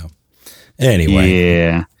era, Anyway.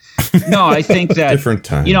 Yeah. No, I think that different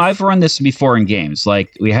time. I've run this before in games.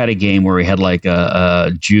 We had a game where we had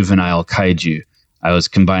a juvenile kaiju. I was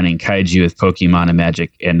combining kaiju with Pokemon and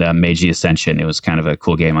Magic and Meiji Ascension. It was kind of a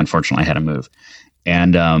cool game. Unfortunately, I had to move.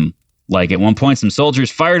 And at one point, some soldiers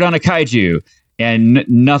fired on a kaiju. And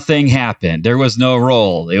nothing happened. There was no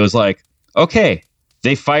roll. It was okay,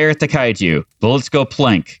 they fire at the kaiju. Bullets go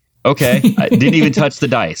plink. Okay, I didn't even touch the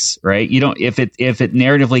dice. Right? You don't. If it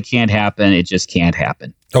narratively can't happen, it just can't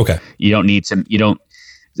happen. Okay. You don't need to. You don't.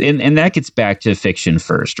 And that gets back to fiction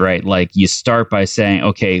first, right? You start by saying,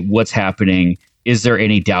 okay, what's happening? Is there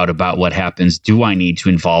any doubt about what happens? Do I need to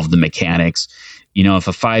involve the mechanics? If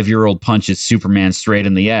a 5-year-old punches Superman straight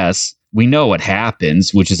in the S, we know what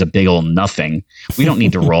happens, which is a big old nothing. We don't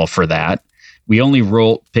need to roll for that. We only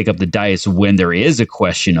pick up the dice when there is a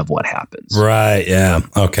question of what happens. Right. Yeah.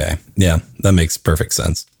 Okay. Yeah. That makes perfect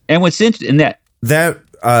sense. And what's interesting that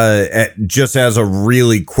just as a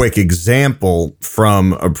really quick example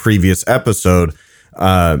from a previous episode,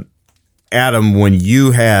 Adam, when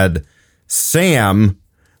you had Sam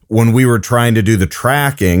when we were trying to do the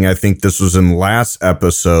tracking, I think this was in last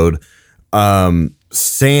episode,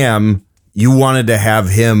 Sam, you wanted to have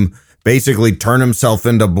him basically turn himself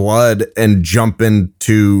into blood and jump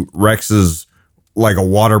into Rex's like a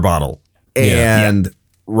water bottle. And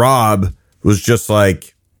Rob was just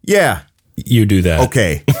like, yeah, you do that.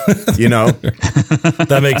 Okay. You know,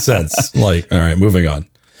 that makes sense. Like, all right, moving on.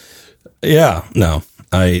 Yeah, no,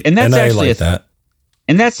 I like that.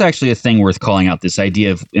 And that's actually a thing worth calling out, this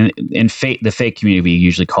idea of in the fake community, we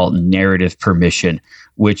usually call it narrative permission,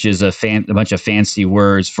 which is a bunch of fancy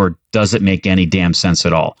words for doesn't make any damn sense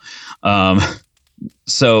at all.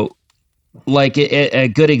 So like a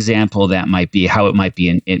good example of that might be how it might be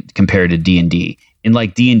in compared to D&D. In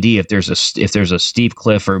like D&D, if there's a steep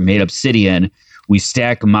cliff or made obsidian, we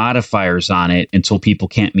stack modifiers on it until people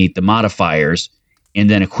can't meet the modifiers. And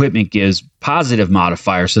then equipment gives positive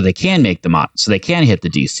modifiers so they can make so they can hit the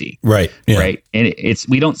DC. Right. Yeah. Right. And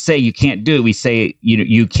we don't say you can't do it. We say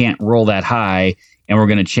you can't roll that high, and we're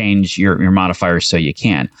going to change your modifiers so you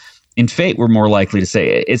can. In Fate, we're more likely to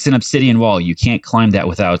say it's an obsidian wall. You can't climb that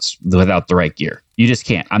without the right gear. You just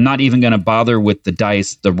can't. I'm not even going to bother with the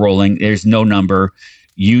dice, the rolling. There's no number.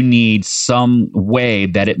 You need some way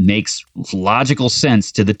that it makes logical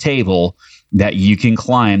sense to the table that you can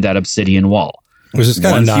climb that obsidian wall. Which is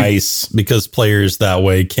kind of nice because players that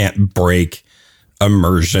way can't break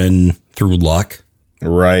immersion through luck.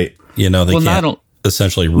 Right. You know, they can't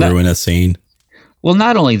essentially ruin a scene. Well,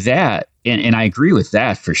 not only that, and I agree with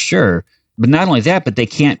that for sure, but not only that, but they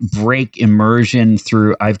can't break immersion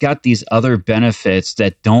through, I've got these other benefits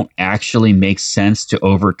that don't actually make sense to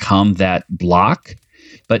overcome that block.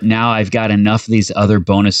 But now I've got enough of these other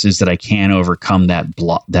bonuses that I can overcome that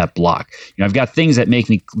block. You know, I've got things that make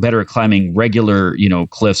me better at climbing regular,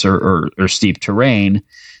 cliffs or steep terrain,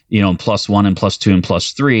 +1 and +2 and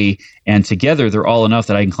 +3. And together they're all enough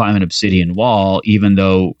that I can climb an obsidian wall, even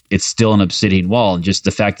though it's still an obsidian wall. And just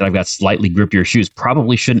the fact that I've got slightly grippier shoes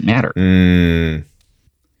probably shouldn't matter.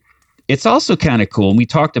 It's also kind of cool. And we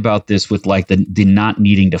talked about this with like the not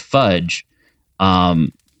needing to fudge,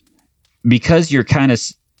 because you're kind of,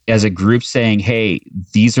 as a group, saying, hey,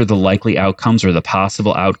 these are the likely outcomes or the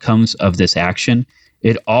possible outcomes of this action.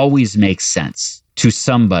 It always makes sense to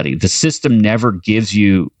somebody. The system never gives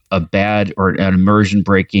you a bad or an immersion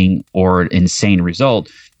breaking or insane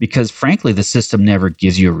result because, frankly, the system never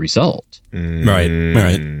gives you a result.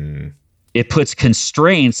 Right. It puts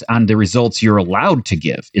constraints on the results you're allowed to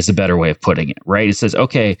give is a better way of putting it, right? It says,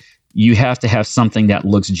 okay, you have to have something that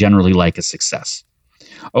looks generally like a success.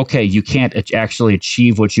 Okay, you can't actually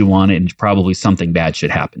achieve what you want, and probably something bad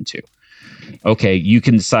should happen too. Okay, you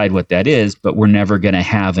can decide what that is, but we're never going to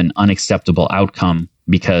have an unacceptable outcome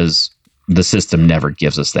because the system never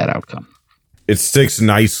gives us that outcome. It sticks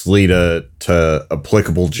nicely to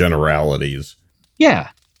applicable generalities. Yeah,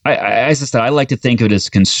 as I said, I like to think of it as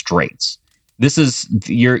constraints. This is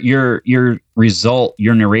your result.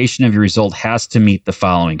 Your narration of your result has to meet the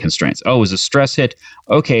following constraints. Oh, it was a stress hit.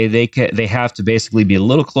 Okay, they have to basically be a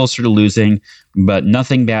little closer to losing, but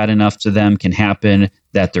nothing bad enough to them can happen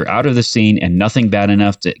that they're out of the scene, and nothing bad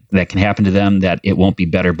enough that can happen to them that it won't be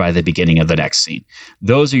better by the beginning of the next scene.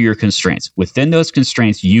 Those are your constraints. Within those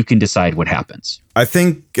constraints, you can decide what happens. I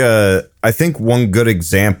think one good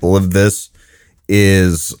example of this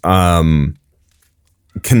is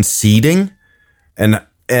conceding. And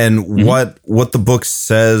what the book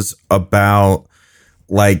says about,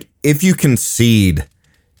 like, if you concede,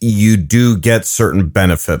 you do get certain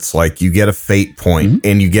benefits. Like you get a fate point,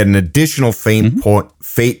 and you get an additional fate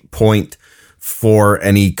point for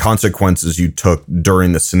any consequences you took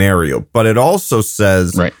during the scenario. But it also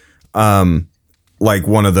says, right, like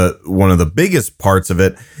one of the biggest parts of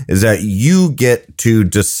it is that you get to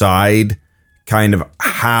decide kind of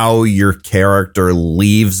how your character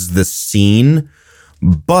leaves the scene.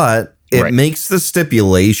 But it makes the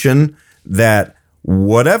stipulation that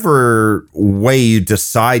whatever way you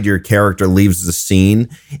decide your character leaves the scene,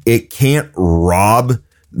 it can't rob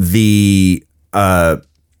the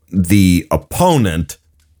opponent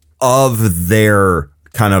of their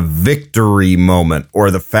kind of victory moment or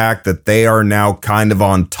the fact that they are now kind of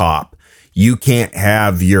on top. You can't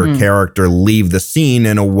have your character leave the scene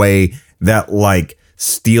in a way that, like,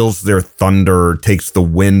 steals their thunder or takes the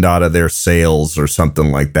wind out of their sails or something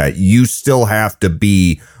like that. You still have to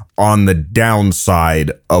be on the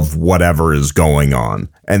downside of whatever is going on,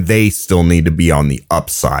 and they still need to be on the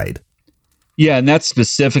upside. Yeah, and that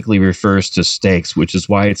specifically refers to stakes, which is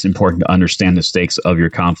why it's important to understand the stakes of your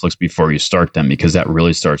conflicts before you start them, because that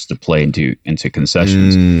really starts to play into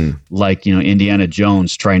concessions. Like, Indiana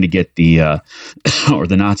Jones trying to get the or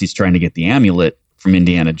the Nazis trying to get the amulet from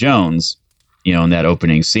Indiana Jones, in that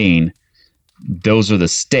opening scene, those are the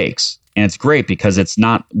stakes. And it's great because it's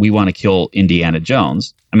not, we want to kill Indiana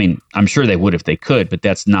Jones. I mean, I'm sure they would if they could, but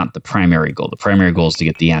that's not the primary goal. The primary goal is to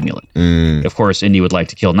get the amulet. Of course, Indy would like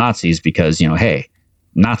to kill Nazis because, hey,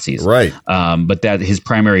 Nazis. Right. But that his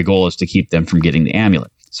primary goal is to keep them from getting the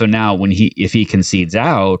amulet. So now if he concedes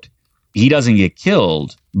out, he doesn't get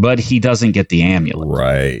killed, but he doesn't get the amulet.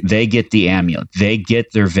 Right. They get the amulet. They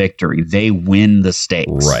get their victory. They win the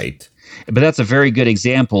stakes. Right. But that's a very good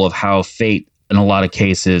example of how fate, in a lot of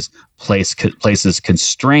cases, places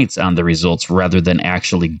constraints on the results rather than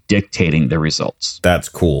actually dictating the results. That's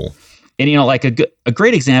cool. And like a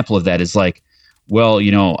great example of that is like, well,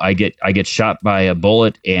 I get shot by a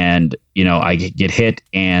bullet, and I get hit,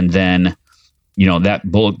 and then that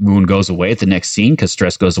bullet wound goes away at the next scene because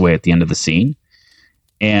stress goes away at the end of the scene.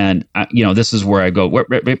 And this is where I go,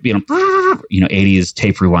 80s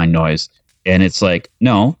tape rewind noise, and it's like,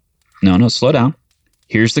 no, slow down.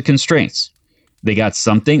 Here's the constraints. They got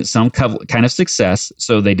some kind of success.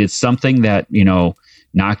 So they did something that,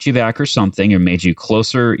 knocked you back or something, or made you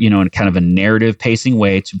closer, in kind of a narrative pacing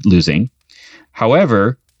way to losing.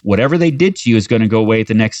 However, whatever they did to you is going to go away at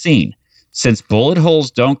the next scene. Since bullet holes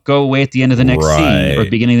don't go away at the end of the next scene or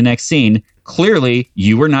beginning of the next scene, clearly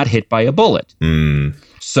you were not hit by a bullet.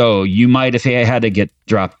 So you might have had to get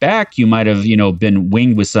dropped back. You might have, been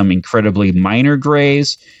winged with some incredibly minor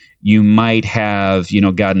graze. You might have,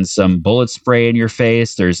 gotten some bullet spray in your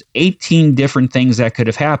face. There's 18 different things that could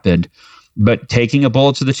have happened, but taking a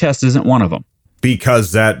bullet to the chest isn't one of them.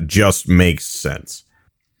 Because that just makes sense.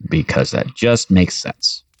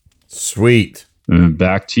 Sweet.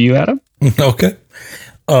 Back to you, Adam. Okay.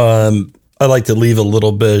 I like to leave a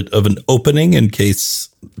little bit of an opening in case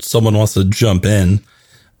someone wants to jump in.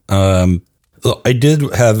 I did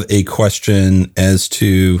have a question as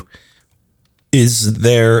to, is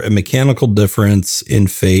there a mechanical difference in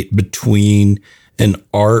fate between an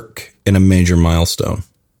arc and a major milestone?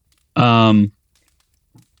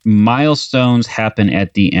 Milestones happen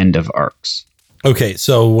at the end of arcs. Okay,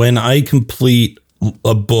 so when I complete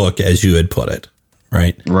a book, as you had put it,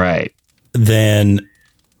 right, then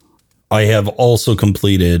I have also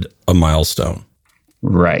completed a milestone,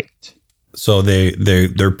 right. So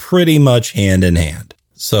they're pretty much hand in hand.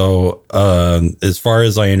 So as far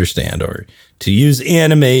as I understand, or to use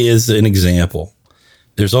anime as an example,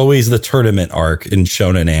 there's always the tournament arc in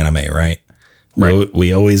shonen anime, right?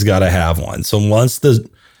 We always got to have one. So once the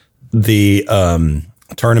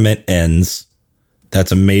tournament ends,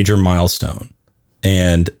 that's a major milestone,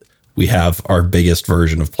 and we have our biggest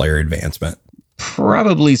version of player advancement.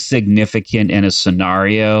 Probably significant in a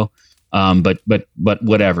scenario, but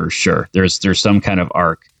whatever. Sure, there's some kind of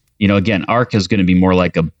arc. Again, arc is going to be more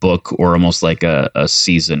like a book or almost like a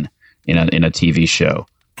season in a TV show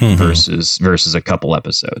versus a couple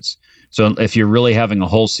episodes. So if you're really having a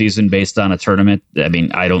whole season based on a tournament, I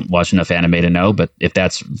mean, I don't watch enough anime to know, but if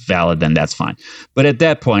that's valid, then that's fine. But at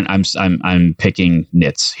that point, I'm picking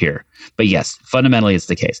nits here. But yes, fundamentally, it's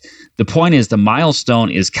the case. The point is, the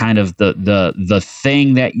milestone is kind of the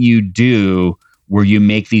thing that you do where you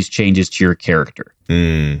make these changes to your character.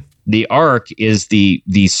 The arc is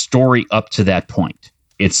the story up to that point.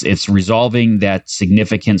 It's resolving that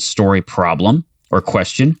significant story problem or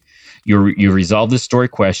question. You resolve the story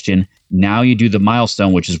question. Now you do the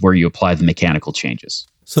milestone, which is where you apply the mechanical changes.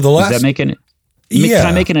 So the last, does that make it? Yeah. Can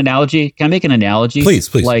I make an analogy?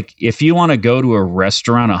 Please. Like if you want to go to a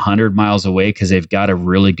restaurant 100 miles away because they've got a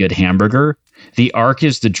really good hamburger, the arc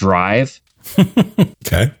is the drive.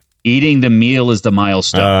 Okay. Eating the meal is the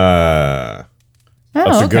milestone.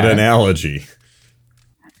 That's a good analogy.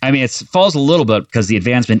 I mean, it falls a little bit because the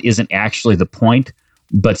advancement isn't actually the point,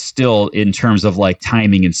 but still, in terms of like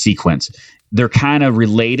timing and sequence, they're kind of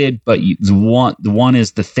related. But the one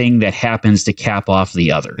is the thing that happens to cap off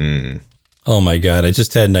the other. Oh my God! I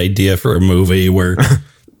just had an idea for a movie where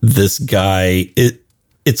this guy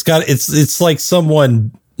it's like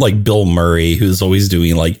someone like Bill Murray who's always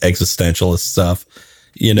doing like existentialist stuff,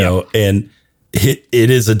 and. It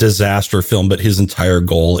is a disaster film, but his entire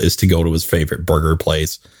goal is to go to his favorite burger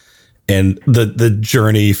place. And the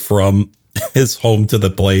journey from his home to the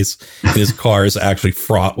place in his car is actually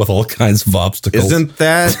fraught with all kinds of obstacles. Isn't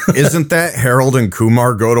that Harold and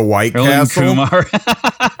Kumar Go to White Castle? Kumar.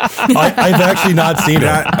 I've actually not seen it.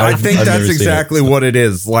 I think that's exactly what it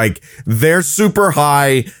is. Like, they're super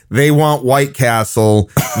high. They want White Castle.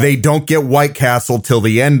 They don't get White Castle till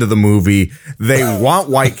the end of the movie. They want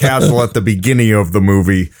White Castle at the beginning of the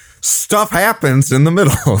movie. Stuff happens in the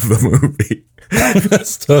middle of the movie.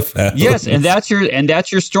 Stuff happens. Yes, and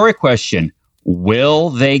that's your story question.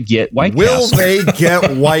 Will they get White Castle? Will they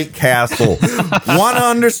get White Castle? Want to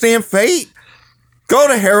understand fate? Go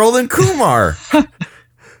to Harold and Kumar.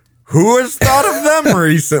 Who has thought of them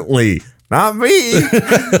recently? Not me.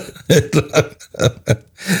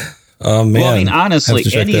 Oh, man. Well, I mean, honestly,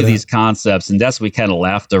 any of these concepts, and that's what we kind of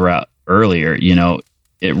laughed about earlier,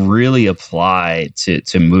 it really applied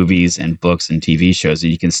to movies and books and TV shows.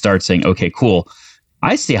 And you can start saying, okay, cool.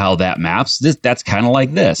 I see how that maps. That's kind of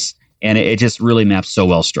like this. And it just really maps so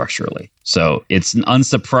well structurally. So it's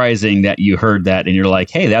unsurprising that you heard that and you're like,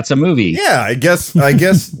 hey, that's a movie. Yeah, I guess,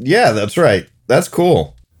 yeah, that's right. That's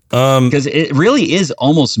cool. Because it really is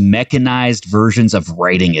almost mechanized versions of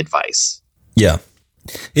writing advice. Yeah.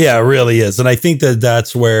 Yeah, it really is. And I think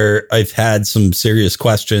that's where I've had some serious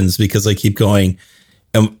questions because I keep going,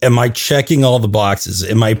 am I checking all the boxes?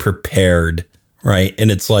 Am I prepared? Right. And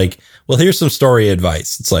it's like, well, here's some story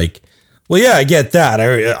advice. It's like, well, yeah, I get that.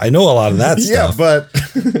 I know a lot of that stuff.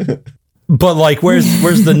 Yeah, but like, where's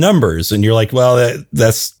the numbers? And you're like, well,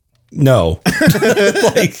 that's no.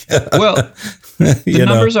 Well, the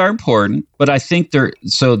numbers are important, but I think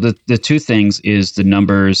the two things is the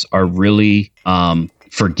numbers are really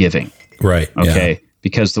forgiving. Right. Okay. Yeah.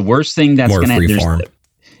 Because the worst thing that's going to happen,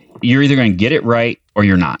 you're either going to get it right or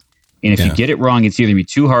you're not. And if you get it wrong, it's either going to be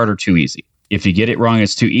too hard or too easy. If you get it wrong,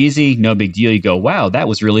 it's too easy. No big deal. You go, wow, that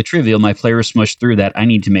was really trivial. My player smushed through that. I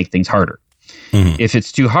need to make things harder. Mm-hmm. If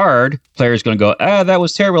it's too hard, player's going to go, that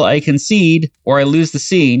was terrible. I concede or I lose the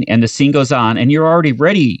scene, and the scene goes on, and you're already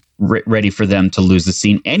ready for them to lose the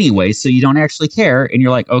scene anyway, so you don't actually care, and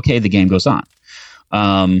you're like, okay, the game goes on.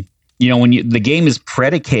 When the game is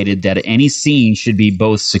predicated that any scene should be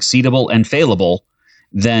both succeedable and failable,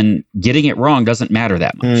 then getting it wrong doesn't matter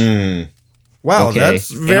that much. Wow, okay.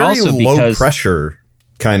 That's very low pressure,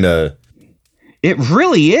 kind of. It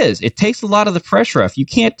really is. It takes a lot of the pressure off. You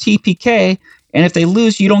can't TPK, and if they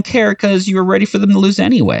lose, you don't care because you were ready for them to lose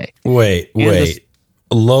anyway. Wait.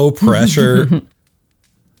 Low pressure.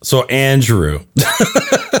 So, Andrew.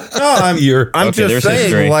 I'm just saying,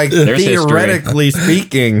 history. Like, there's theoretically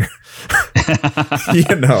speaking,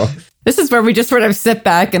 This is where we just sort of sit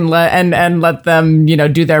back and let them,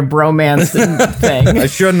 do their bromance thing. I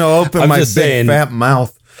shouldn't have opened my big fat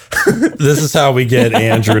mouth. This is how we get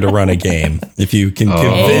Andrew to run a game. If you can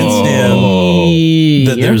convince him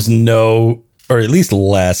that there's no, or at least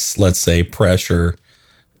less, let's say, pressure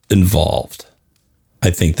involved. I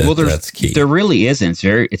think that's key. There really isn't.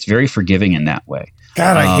 It's very forgiving in that way.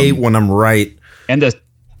 God, I hate when I'm right. And the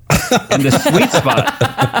sweet spot,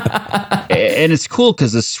 and it's cool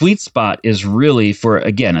because the sweet spot is really for,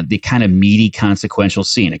 again, the kind of meaty, consequential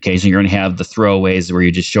scene. Occasionally, you're going to have the throwaways where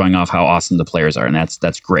you're just showing off how awesome the players are, and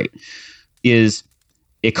that's great. Is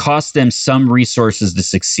it costs them some resources to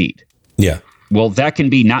succeed? Yeah. Well, that can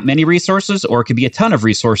be not many resources, or it could be a ton of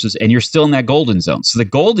resources, and you're still in that golden zone. So the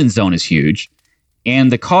golden zone is huge,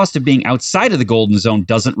 and the cost of being outside of the golden zone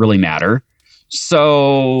doesn't really matter.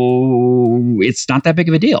 So it's not that big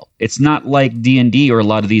of a deal. It's not like D&D or a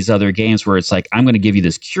lot of these other games where it's like, I'm going to give you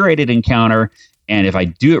this curated encounter, and if I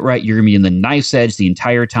do it right, you're going to be in the knife's edge the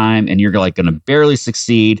entire time, and you're like going to barely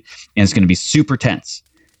succeed, and it's going to be super tense.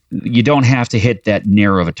 You don't have to hit that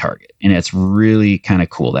narrow of a target, and it's really kind of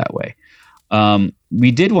cool that way.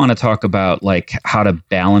 We did want to talk about like how to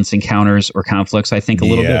balance encounters or conflicts, I think, a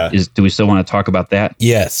little bit. Do we still want to talk about that?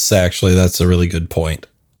 Yes, actually, that's a really good point.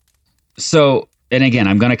 So, and again,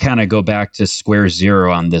 I'm going to kind of go back to square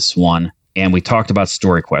zero on this one. And we talked about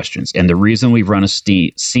story questions. And the reason we run a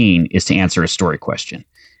scene is to answer a story question.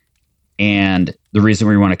 And the reason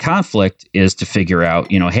we run a conflict is to figure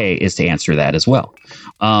out, is to answer that as well.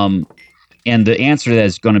 And the answer to that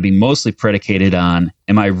is going to be mostly predicated on,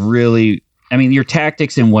 your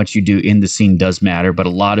tactics and what you do in the scene does matter, but a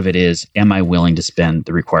lot of it is, am I willing to spend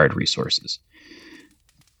the required resources?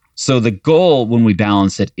 So the goal when we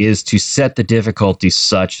balance it is to set the difficulty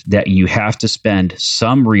such that you have to spend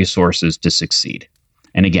some resources to succeed.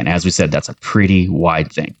 And again, as we said, that's a pretty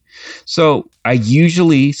wide thing. So I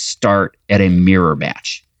usually start at a mirror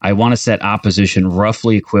match. I want to set opposition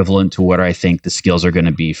roughly equivalent to what I think the skills are going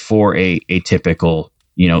to be for a typical,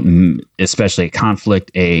 especially a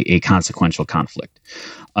conflict, a consequential conflict.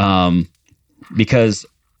 Because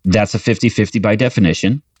that's a 50-50 by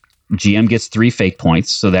definition. GM gets 3 fake points,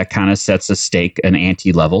 so that kind of sets a stake, an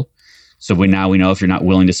ante level. So we know if you're not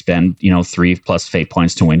willing to spend 3 plus fake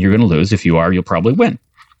points to win, you're going to lose. If you are, you'll probably win.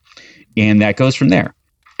 And that goes from there.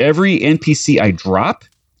 Every NPC I drop,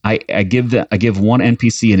 I give one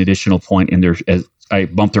NPC an additional point in I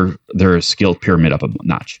bump their skill pyramid up a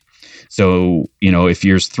notch. So if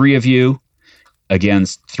there's 3 of you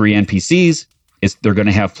against 3 NPCs, they're going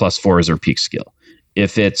to have +4 as their peak skill.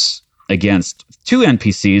 If it's against 2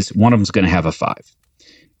 NPCs, one of them's going to have a 5.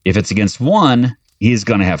 If it's against one, he's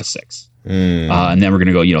going to have a 6. And then we're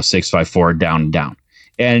going to go, 6, 5, 4, down and down.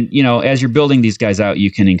 And, as you're building these guys out,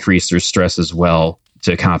 you can increase their stress as well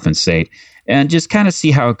to compensate and just kind of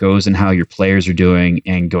see how it goes and how your players are doing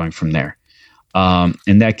and going from there.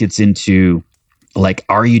 And that gets into, like,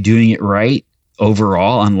 are you doing it right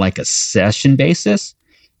overall on like a session basis?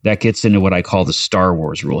 That gets into what I call the Star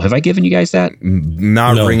Wars rule. Have I given you guys that?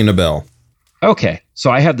 Not ringing a bell. Okay. So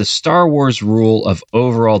I have the Star Wars rule of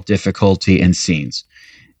overall difficulty and scenes.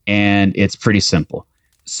 And it's pretty simple.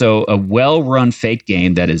 So a well-run fate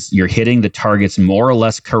game that is you're hitting the targets more or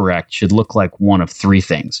less correct should look like one of 3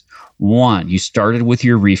 things. 1, you started with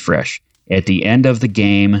your refresh. At the end of the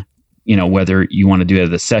game, whether you want to do it at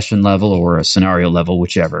the session level or a scenario level,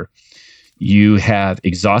 whichever, you have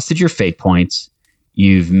exhausted your fate points.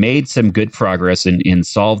 You've made some good progress in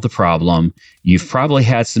solve the problem. You've probably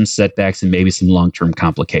had some setbacks and maybe some long-term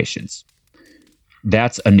complications.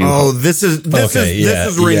 That's a new. Oh, this is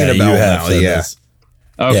ringing a bell now. Yeah.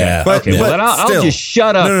 Okay. Yeah. Okay. Well, then I'll just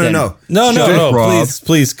shut up. No.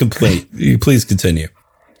 Please complete. Please continue.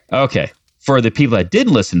 Okay. For the people that did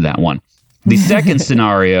listen to that one, the second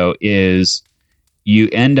scenario is you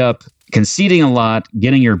end up conceding a lot,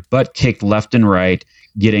 getting your butt kicked left and right,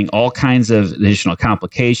 getting all kinds of additional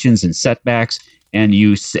complications and setbacks, and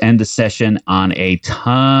you end the session on a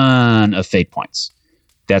ton of fate points.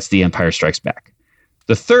 That's the Empire Strikes Back.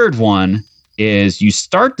 The third one is you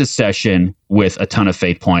start the session with a ton of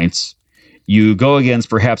fate points. You go against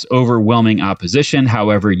perhaps overwhelming opposition.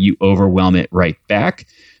 However, you overwhelm it right back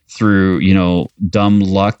through, dumb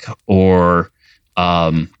luck or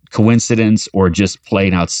coincidence or just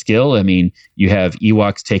plain out skill. I mean, you have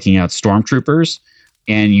Ewoks taking out stormtroopers,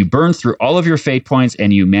 and you burn through all of your fate points,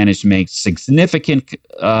 and you manage to make significant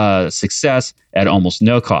success at almost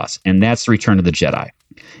no cost. And that's Return of the Jedi.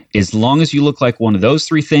 As long as you look like one of those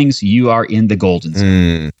 3 things, you are in the golden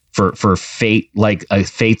zone for fate, like a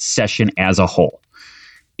fate session as a whole.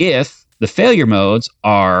 If the failure modes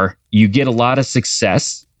are you get a lot of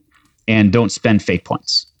success and don't spend fate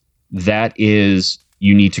points, that is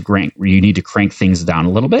you need to crank things down a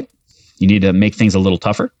little bit. You need to make things a little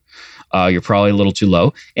tougher. You're probably a little too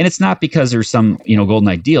low. And it's not because there's some, golden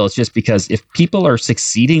ideal. It's just because if people are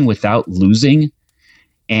succeeding without losing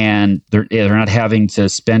and they're not having to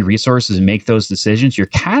spend resources and make those decisions, you're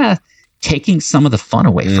kind of taking some of the fun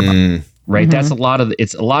away from them. Right. Mm-hmm. That's a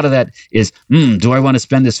lot of that is, do I want to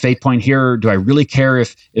spend this fate point here? Or do I really care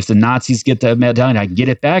if the Nazis get the medallion, I can get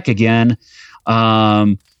it back again?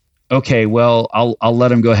 Okay, well, I'll let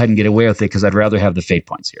them go ahead and get away with it because I'd rather have the fate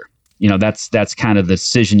points here. That's kind of the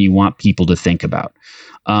decision you want people to think about.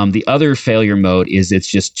 The other failure mode is it's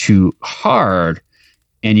just too hard.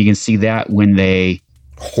 And you can see that when they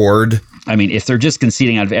hoard. I mean, if they're just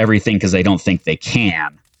conceding out of everything because they don't think they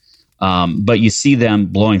can. But you see them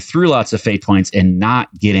blowing through lots of fate points and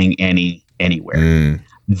not getting anywhere.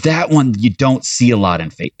 That one you don't see a lot in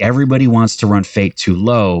Fate. Everybody wants to run Fate too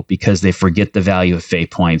low because they forget the value of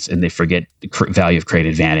Fate points and they forget the value of Create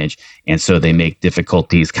Advantage. And so they make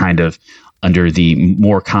difficulties kind of under the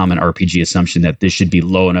more common RPG assumption that this should be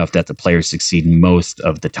low enough that the players succeed most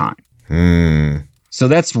of the time. So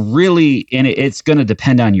that's really, and it's going to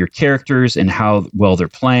depend on your characters and how well they're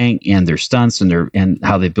playing and their stunts and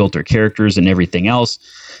how they built their characters and everything else.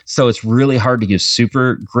 So it's really hard to give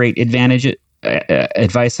super great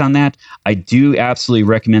advice on that. I do absolutely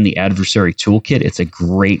recommend the Adversary Toolkit. It's a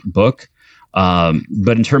great book.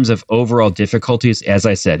 But in terms of overall difficulties, as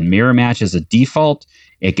I said, mirror match is a default.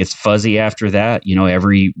 It gets fuzzy after that.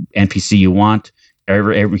 Every NPC you want,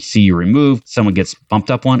 every NPC you remove, someone gets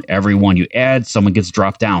bumped up one. Every one you add, someone gets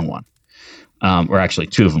dropped down one. Or actually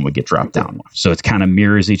 2 of them would get dropped down one. So it kind of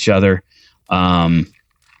mirrors each other. And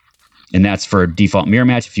that's for a default mirror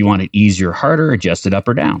match. If you want it easier or harder, adjust it up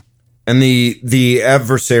or down. And the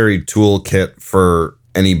Adversary Toolkit, for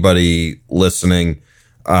anybody listening,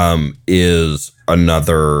 is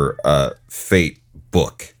another Fate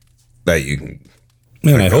book that you can.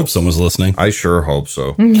 Man, I hope someone's listening. I sure hope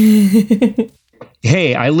so.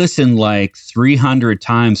 Hey, I listened like 300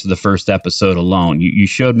 times to the first episode alone. You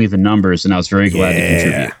showed me the numbers, and I was very glad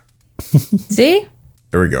to contribute. See?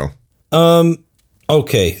 There we go.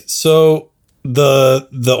 Okay, so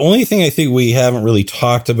the only thing I think we haven't really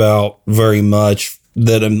talked about very much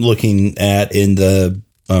that I'm looking at in the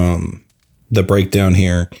breakdown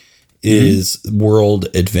here is world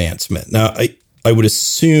advancement. Now, I would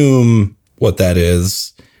assume what that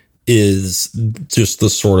is just the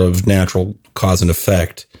sort of natural cause and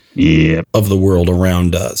effect of the world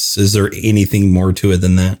around us. Is there anything more to it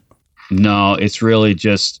than that? No, it's really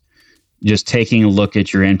just taking a look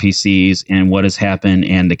at your NPCs and what has happened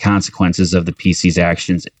and the consequences of the PC's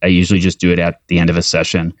actions. I usually just do it at the end of a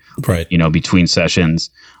session, right? Between sessions.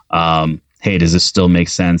 Hey, does this still make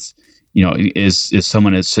sense? Should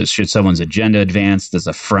someone's agenda advance? Does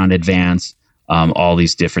a front advance? All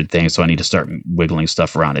these different things. So I need to start wiggling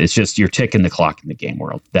stuff around it. It's just you're ticking the clock in the game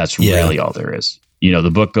world. That's really all there is.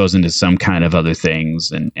 The book goes into some kind of other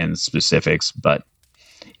things and specifics, but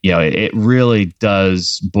it really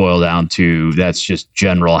does boil down to that's just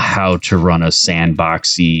general how to run a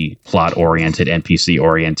sandboxy, plot-oriented,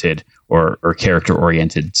 NPC-oriented, or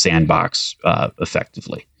character-oriented sandbox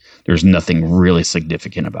effectively. There's nothing really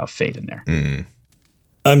significant about Fate in there. Mm.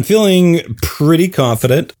 I'm feeling pretty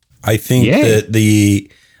confident. I think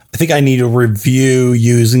I think I need to review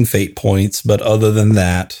using Fate points, but other than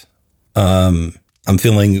that, I'm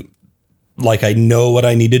feeling like I know what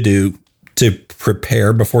I need to do to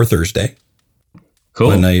prepare before Thursday. Cool.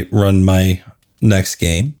 When I run my next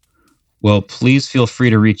game. Well, please feel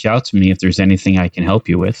free to reach out to me if there's anything I can help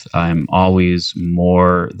you with. I'm always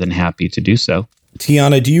more than happy to do so.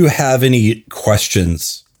 Tiana, do you have any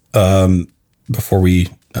questions before we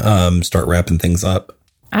start wrapping things up?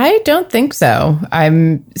 I don't think so.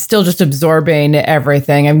 I'm still just absorbing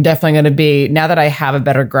everything. I'm definitely going to be, now that I have a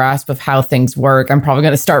better grasp of how things work, I'm probably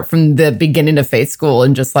going to start from the beginning of Fate School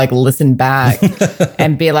and just listen back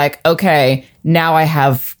and be like, okay, now I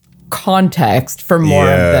have context for more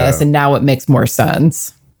of this, and now it makes more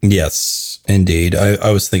sense. Yes, indeed.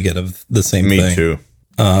 I was thinking of the same thing. Me too.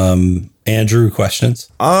 Andrew, questions?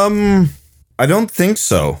 I don't think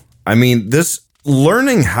so. I mean, this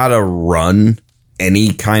learning how to run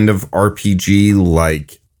any kind of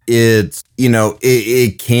RPG, it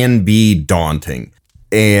can be daunting.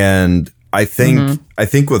 And I think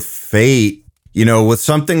with Fate, with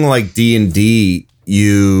something like D&D,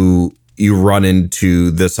 you run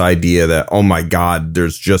into this idea that, oh my God,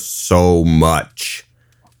 there's just so much.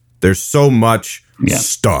 There's so much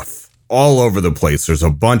stuff all over the place. There's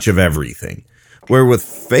a bunch of everything. Where with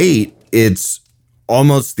Fate, it's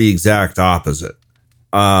almost the exact opposite.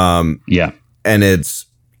 And it's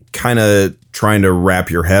kind of trying to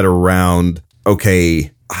wrap your head around,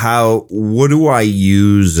 okay, what do I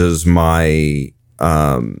use as my,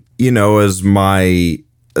 as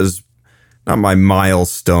not my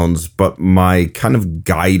milestones, but my kind of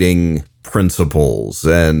guiding principles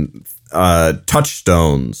and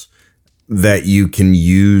touchstones that you can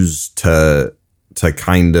use to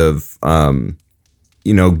kind of,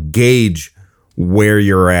 gauge where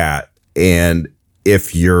you're at and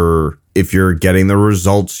if you're getting the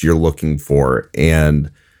results you're looking for, and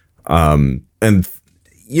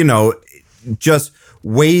just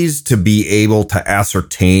ways to be able to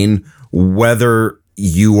ascertain whether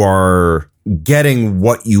you are getting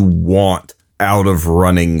what you want out of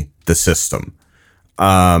running the system.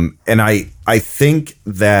 And I think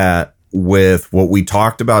that with what we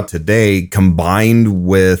talked about today, combined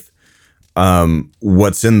with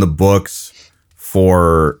what's in the books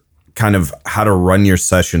for kind of how to run your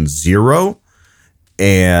session 0,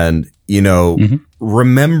 and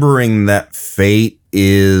remembering that Fate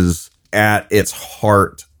is at its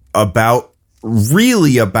heart about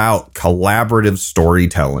collaborative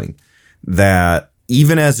storytelling, that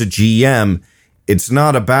even as a GM, it's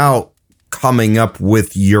not about coming up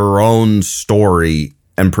with your own story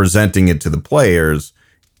and presenting it to the players.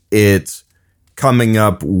 It's coming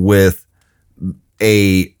up with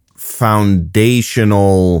a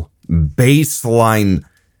foundational baseline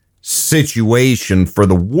situation for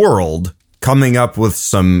the world, coming up with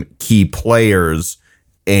some key players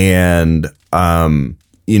and and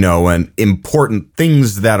important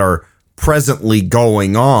things that are presently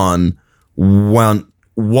going on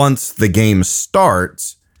once the game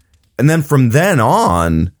starts. And then from then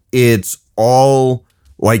on, it's all,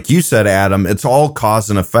 like you said, Adam, it's all cause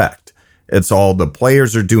and effect. It's all the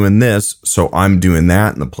players are doing this, so I'm doing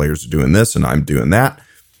that, and the players are doing this, and I'm doing that.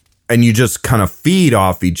 And you just kind of feed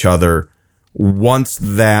off each other once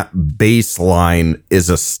that baseline is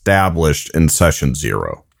established in session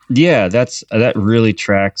 0. Yeah, that really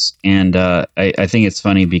tracks. And I think it's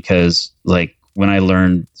funny because, when I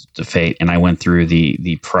learned the Fate and I went through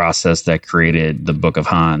the process that created the Book of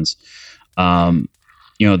Hanz,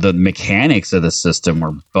 the mechanics of the system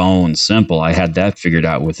were bone simple. I had that figured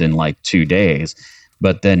out within 2 days.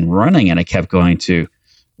 But then running it, I kept going to,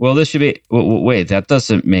 well, this should be, wait, that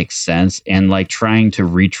doesn't make sense. And trying to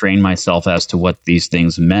retrain myself as to what these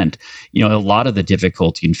things meant. A lot of the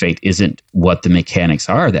difficulty in Fate isn't what the mechanics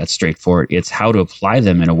are that straightforward. It's how to apply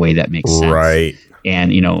them in a way that makes sense. Right.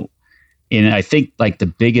 And, and I think like the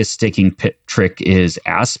biggest sticking trick is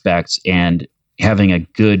aspects and having a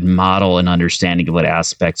good model and understanding of what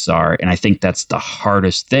aspects are. And I think that's the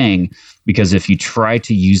hardest thing, because if you try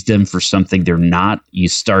to use them for something they're not, you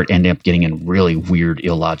end up getting in really weird,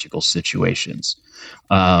 illogical situations.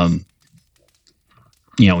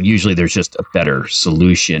 Usually there's just a better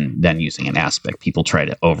solution than using an aspect. People try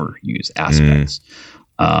to overuse aspects.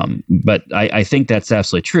 But I think that's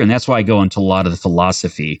absolutely true. And that's why I go into a lot of the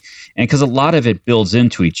philosophy, and because a lot of it builds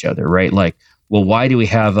into each other, right? Like, well, why do we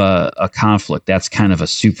have a conflict? That's kind of a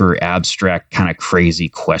super abstract, kind of crazy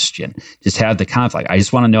question. Just have the conflict. I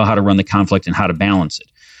just want to know how to run the conflict and how to balance it.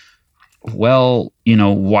 Well,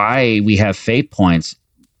 why we have fate points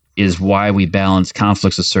is why we balance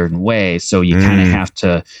conflicts a certain way. So you kind of have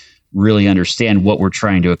to really understand what we're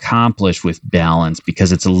trying to accomplish with balance,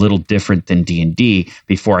 because it's a little different than D&D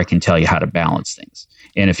before I can tell you how to balance things.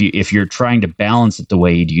 And if you're trying to balance it the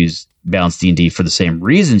way you'd balance D&D for the same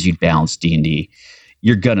reasons you'd balance D&D,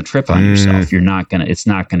 you're going to trip on yourself. It's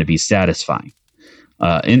not going to be satisfying.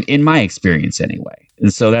 In my experience anyway.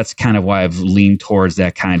 And so that's kind of why I've leaned towards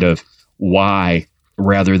that kind of why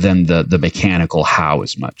rather than the mechanical how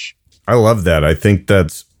as much. I love that. I think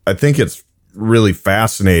it's really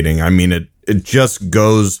fascinating. I mean, it just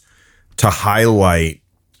goes to highlight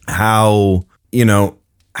how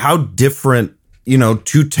different,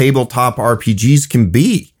 two tabletop RPGs can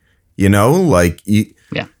be, you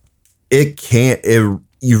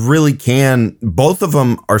really can. Both of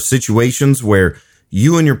them are situations where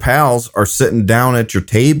you and your pals are sitting down at your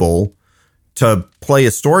table to play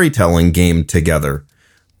a storytelling game together,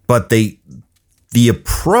 but the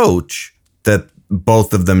approach that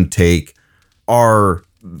both of them take are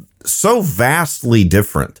so vastly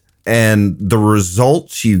different, and the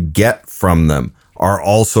results you get from them are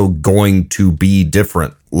also going to be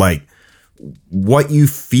different. Like what you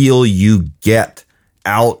feel you get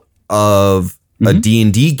out of a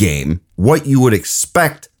D&D game, what you would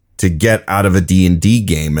expect to get out of a D&D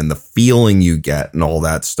game, and the feeling you get and all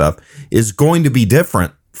that stuff is going to be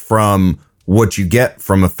different from what you get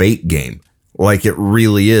from a Fate game. Like it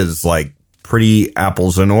really is like pretty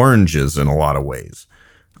apples and oranges in a lot of ways.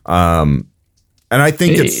 And I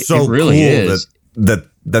think it's so really cool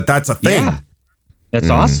that's a thing. Yeah. That's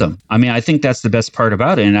awesome. I mean, I think that's the best part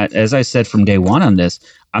about it. And as I said from day one on this,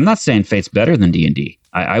 I'm not saying Fate's better than D&D.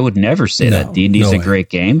 I would never say that. D&D is a great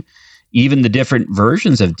game. Even the different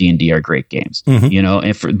versions of D&D are great games,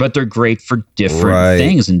 but they're great for different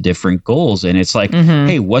things and different goals. And it's like,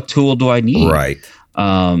 hey, what tool do I need? Right.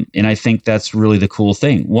 And I think that's really the cool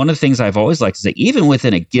thing. One of the things I've always liked is that even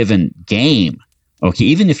within a given game, okay,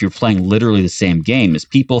 even if you're playing literally the same game, is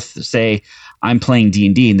people say, I'm playing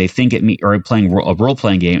D&D and they think or I'm playing a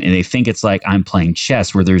role-playing game and they think it's like I'm playing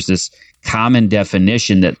chess, where there's this common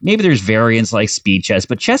definition that maybe there's variants like speed chess,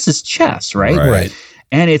 but chess is chess, right? Right.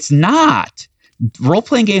 And it's not.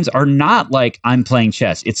 Role-playing games are not like I'm playing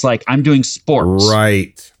chess. It's like I'm doing sports.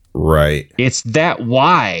 Right. It's that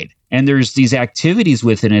wide. And there's these activities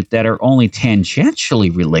within it that are only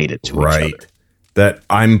tangentially related to each other. That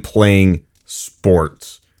I'm playing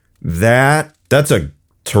sports. That's a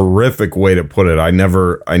terrific way to put it. I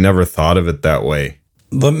never thought of it that way.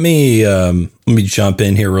 Let me jump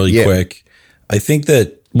in here really quick. I think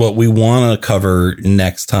that what we want to cover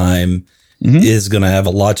next time is going to have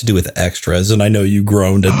a lot to do with extras, and I know you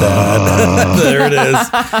groaned at that. There it is.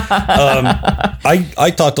 I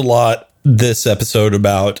talked a lot this episode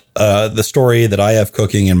about the story that I have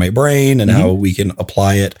cooking in my brain and how we can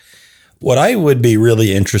apply it. What I would be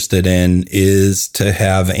really interested in is to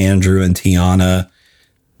have Andrew and Tiana,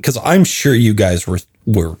 because I'm sure you guys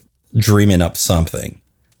were dreaming up something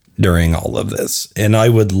during all of this, and I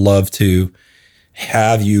would love to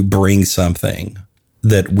have you bring something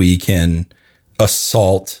that we can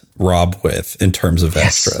assault Rob with in terms of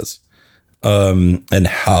extras, and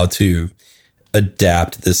how to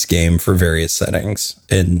adapt this game for various settings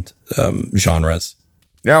and genres.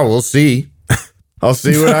 Yeah, we'll see. I'll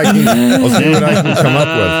see what I can come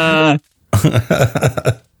up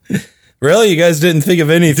with. Really, you guys didn't think of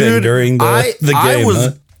anything during the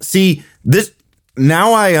game? See this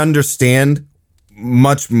now. I understand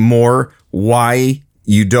much more why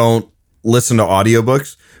you don't listen to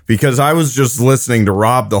audiobooks, because I was just listening to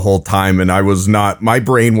Rob the whole time, and my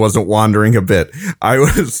brain wasn't wandering a bit. I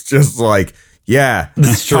was just like, yeah,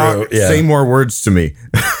 that's true. Say more words to me.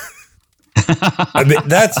 I mean,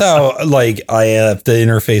 that's how I have to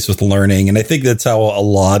interface with learning. And I think that's how a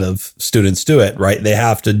lot of students do it, right? They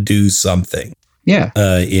have to do something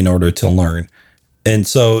in order to learn. And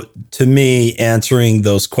so to me, answering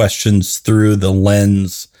those questions through the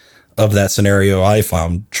lens of that scenario I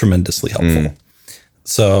found tremendously helpful.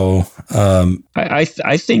 So I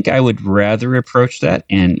think I would rather approach that,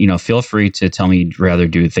 and feel free to tell me you'd rather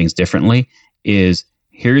do things differently. Is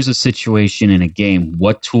here's a situation in a game.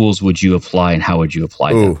 What tools would you apply, and how would you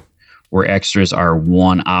apply them? Where extras are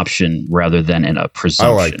one option rather than a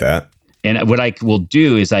presumption. I like that. And what I will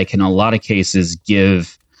do is I can, in a lot of cases,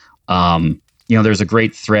 give. There's a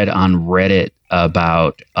great thread on Reddit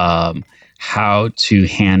about how to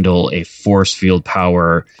handle a force field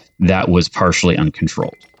power that was partially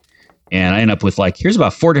uncontrolled. And I end up with here's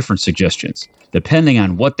about 4 different suggestions, depending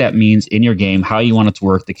on what that means in your game, how you want it to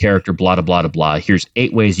work, the character, blah, blah, blah, blah. Here's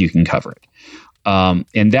 8 ways you can cover it.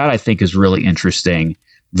 And that I think is really interesting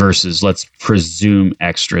versus let's presume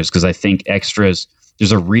extras, because I think extras,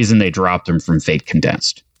 there's a reason they dropped them from Fate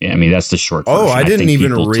Condensed. I mean, that's the short version. I didn't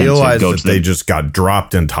even realize that they just got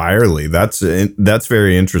dropped entirely. That's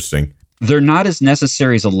very interesting. They're not as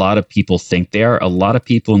necessary as a lot of people think they are. A lot of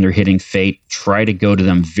people, when they're hitting Fate, try to go to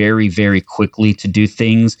them very, very quickly to do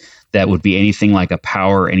things that would be anything like a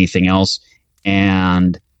power or anything else.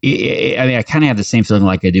 And I kind of have the same feeling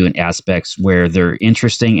like I do in aspects where they're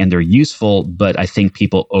interesting and they're useful, but I think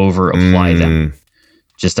people over apply them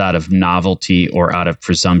just out of novelty or out of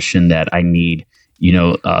presumption that I need,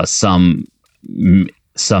 some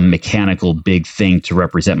mechanical big thing to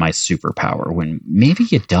represent my superpower when maybe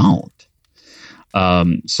you don't.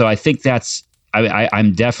 So I think that's,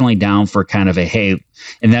 I'm definitely down for kind of a, hey,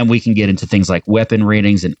 and then we can get into things like weapon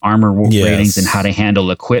ratings and armor ratings and how to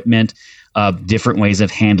handle equipment, different ways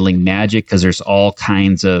of handling magic, because there's all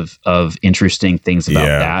kinds of interesting things about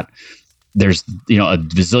that. There's, a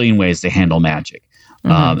bazillion ways to handle magic.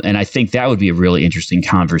 And I think that would be a really interesting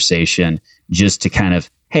conversation just to kind of,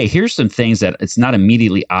 hey, here's some things that it's not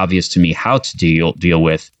immediately obvious to me how to deal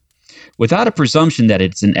with. Without a presumption that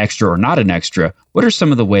it's an extra or not an extra, what are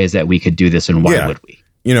some of the ways that we could do this, and why would we?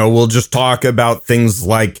 We'll just talk about things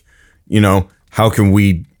like, how can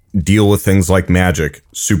we deal with things like magic,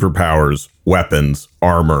 superpowers, weapons,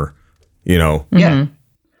 armor,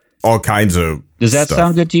 all kinds of Does that stuff.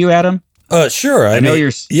 sound good to you, Adam? Sure. I know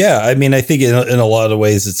you're. Yeah, I mean, I think in a lot of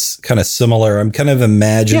ways it's kind of similar. I'm kind of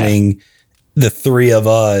imagining the 3 of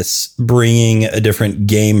us bringing a different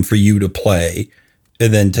game for you to play,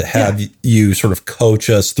 and then to have you sort of coach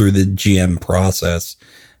us through the GM process.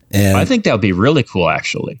 And I think that would be really cool,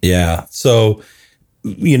 actually. Yeah. So,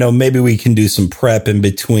 maybe we can do some prep in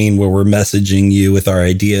between where we're messaging you with our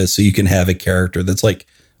ideas, so you can have a character that's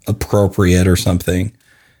appropriate or something,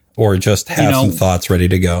 or just have some thoughts ready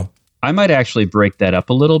to go. I might actually break that up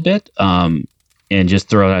a little bit and just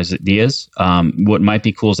throw out as ideas. What might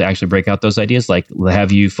be cool is to actually break out those ideas, like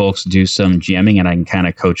have you folks do some GMing and I can kind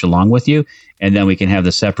of coach along with you. And then we can have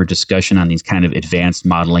the separate discussion on these kind of advanced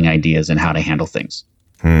modeling ideas and how to handle things.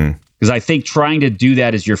 Because I think trying to do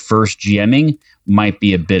that as your first GMing might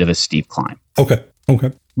be a bit of a steep climb. Okay.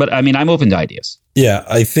 But I mean, I'm open to ideas. Yeah,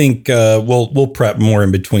 I think we'll prep more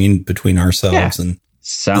in between ourselves and.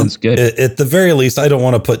 Sounds good. At the very least, I don't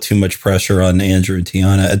want to put too much pressure on Andrew and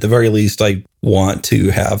Tiana. At the very least, I want to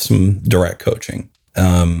have some direct coaching.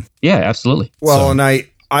 Yeah, absolutely. Well, and I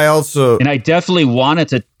also... And I definitely wanted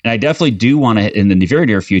to, and I definitely do want to, in the very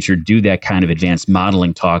near future, do that kind of advanced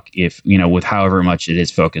modeling talk if, with however much it is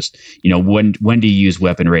focused. When do you use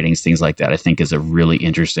weapon ratings, things like that, I think is a really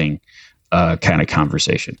interesting kind of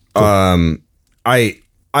conversation. Cool. I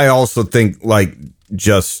also think,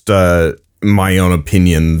 just... my own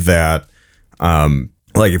opinion that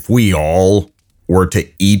if we all were to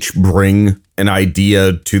each bring an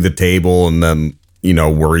idea to the table, and then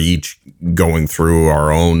we're each going through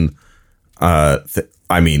our own I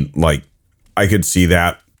could see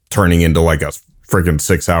that turning into a freaking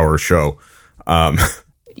 6-hour show.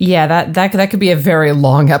 Yeah, that could be a very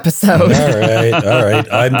long episode. All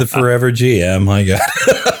right. I'm the forever GM. I got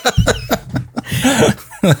it.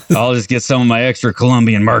 I'll just get some of my extra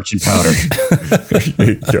Colombian marching powder.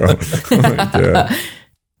 There you go. Oh my God.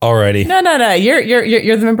 Alrighty. No.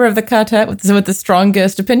 You're the member of the quartet with the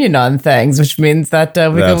strongest opinion on things, which means that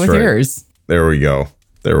we go with yours. There we go.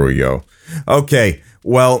 Okay.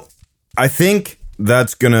 Well, I think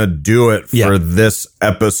that's gonna do it for this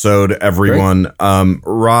episode, everyone.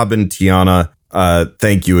 Rob and Tiana,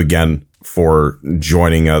 thank you again for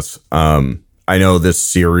joining us. I know this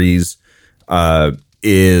series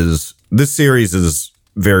is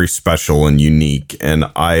very special and unique, and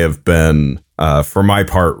I have been for my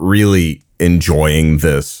part really enjoying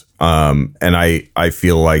this, and I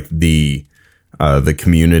feel like the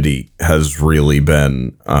community has really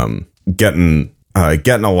been getting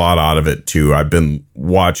a lot out of it too. I've been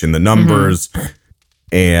watching the numbers,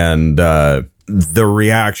 and the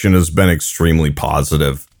reaction has been extremely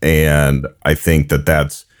positive, and I think that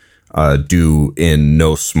that's due in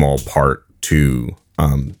no small part to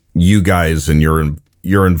you guys and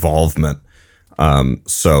your involvement.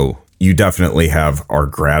 So you definitely have our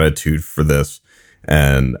gratitude for this,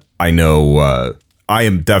 and I know I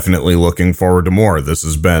am definitely looking forward to more. This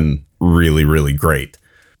has been really, really great.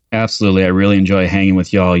 Absolutely. I really enjoy hanging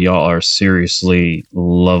with y'all. Y'all are seriously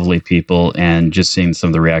lovely people, and just seeing some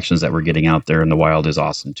of the reactions that we're getting out there in the wild is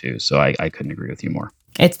awesome too. So I couldn't agree with you more.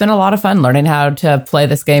 It's been a lot of fun learning how to play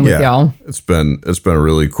this game with y'all. It's been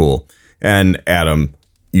really cool. And Adam,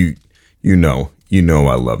 you know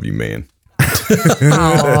I love you, man.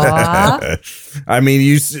 I mean,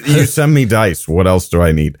 you send me dice. What else do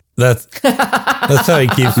I need? That's how he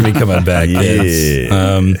keeps me coming back.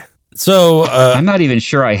 Kids. So I'm not even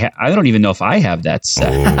sure I don't even know if I have that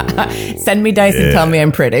set. Send me dice and tell me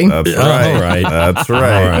I'm pretty. That's right. All right. That's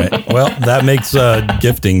right. All right. Well, that makes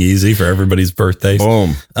gifting easy for everybody's birthdays.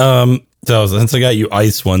 Boom. So since I got you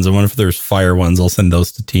ice ones, I wonder if there's fire ones. I'll send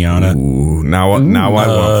those to Tiana. Ooh, now I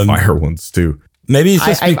want fire ones too. Maybe it's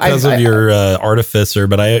just because of your artificer,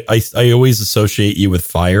 but I always associate you with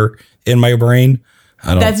fire in my brain.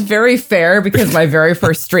 That's very fair, because my very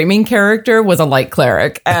first streaming character was a light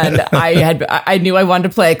cleric, and I knew I wanted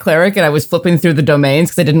to play a cleric, and I was flipping through the domains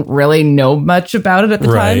because I didn't really know much about it at the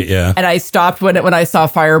time. Yeah. And I stopped when I saw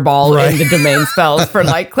fireball in the domain spells for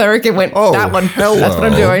light cleric. It went, that one. Hello. That's what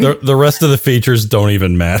I'm doing. The rest of the features don't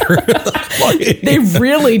even matter. They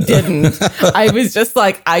really didn't. I was just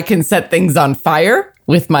like, I can set things on fire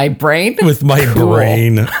with my brain. With my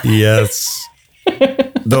brain, yes.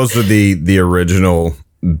 Those are the original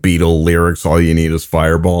Beatle lyrics. All you need is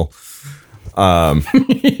fireball. All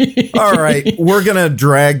right, we're gonna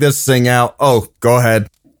drag this thing out. Oh, go ahead.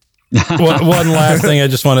 One last thing I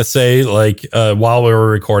just want to say, while we were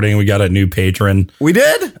recording, we got a new patron. We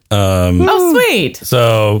did. Oh, sweet.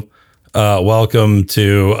 So welcome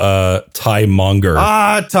to Ty Monger.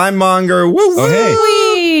 Time Monger. Woo, Oh, hey.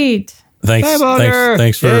 Sweet.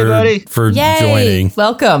 Thanks for joining.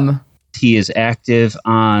 Welcome. He is active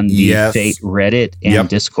on the Fate Reddit and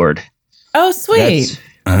Discord. Oh, sweet.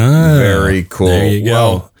 Very cool. There you go.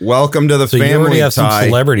 Well, welcome to the family. You already have Ty. some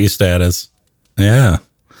celebrity status. Yeah.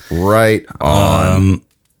 Right on.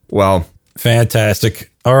 Well,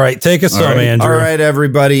 fantastic. All right, take us home, Andrew. All right,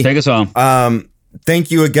 everybody. Take us home.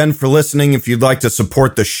 Thank you again for listening. If you'd like to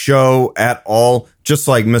support the show at all, just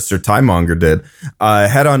like Mr. Tymonger did,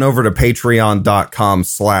 head on over to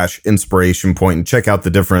patreon.com/inspiration point and check out the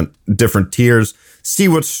different tiers. See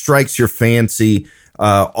what strikes your fancy.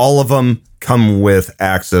 All of them come with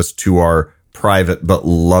access to our private but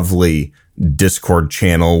lovely Discord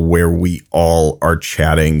channel where we all are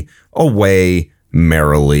chatting away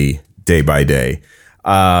merrily day by day.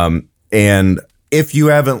 And if you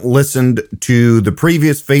haven't listened to the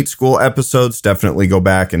previous Fate School episodes, definitely go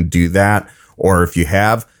back and do that. Or if you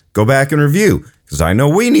have, go back and review, because I know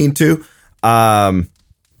we need to.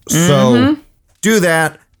 So do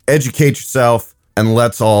that, educate yourself, and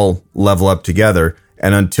let's all level up together.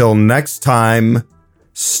 And until next time,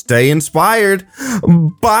 stay inspired.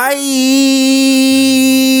 Bye.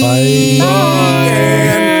 Bye.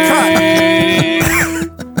 And cut.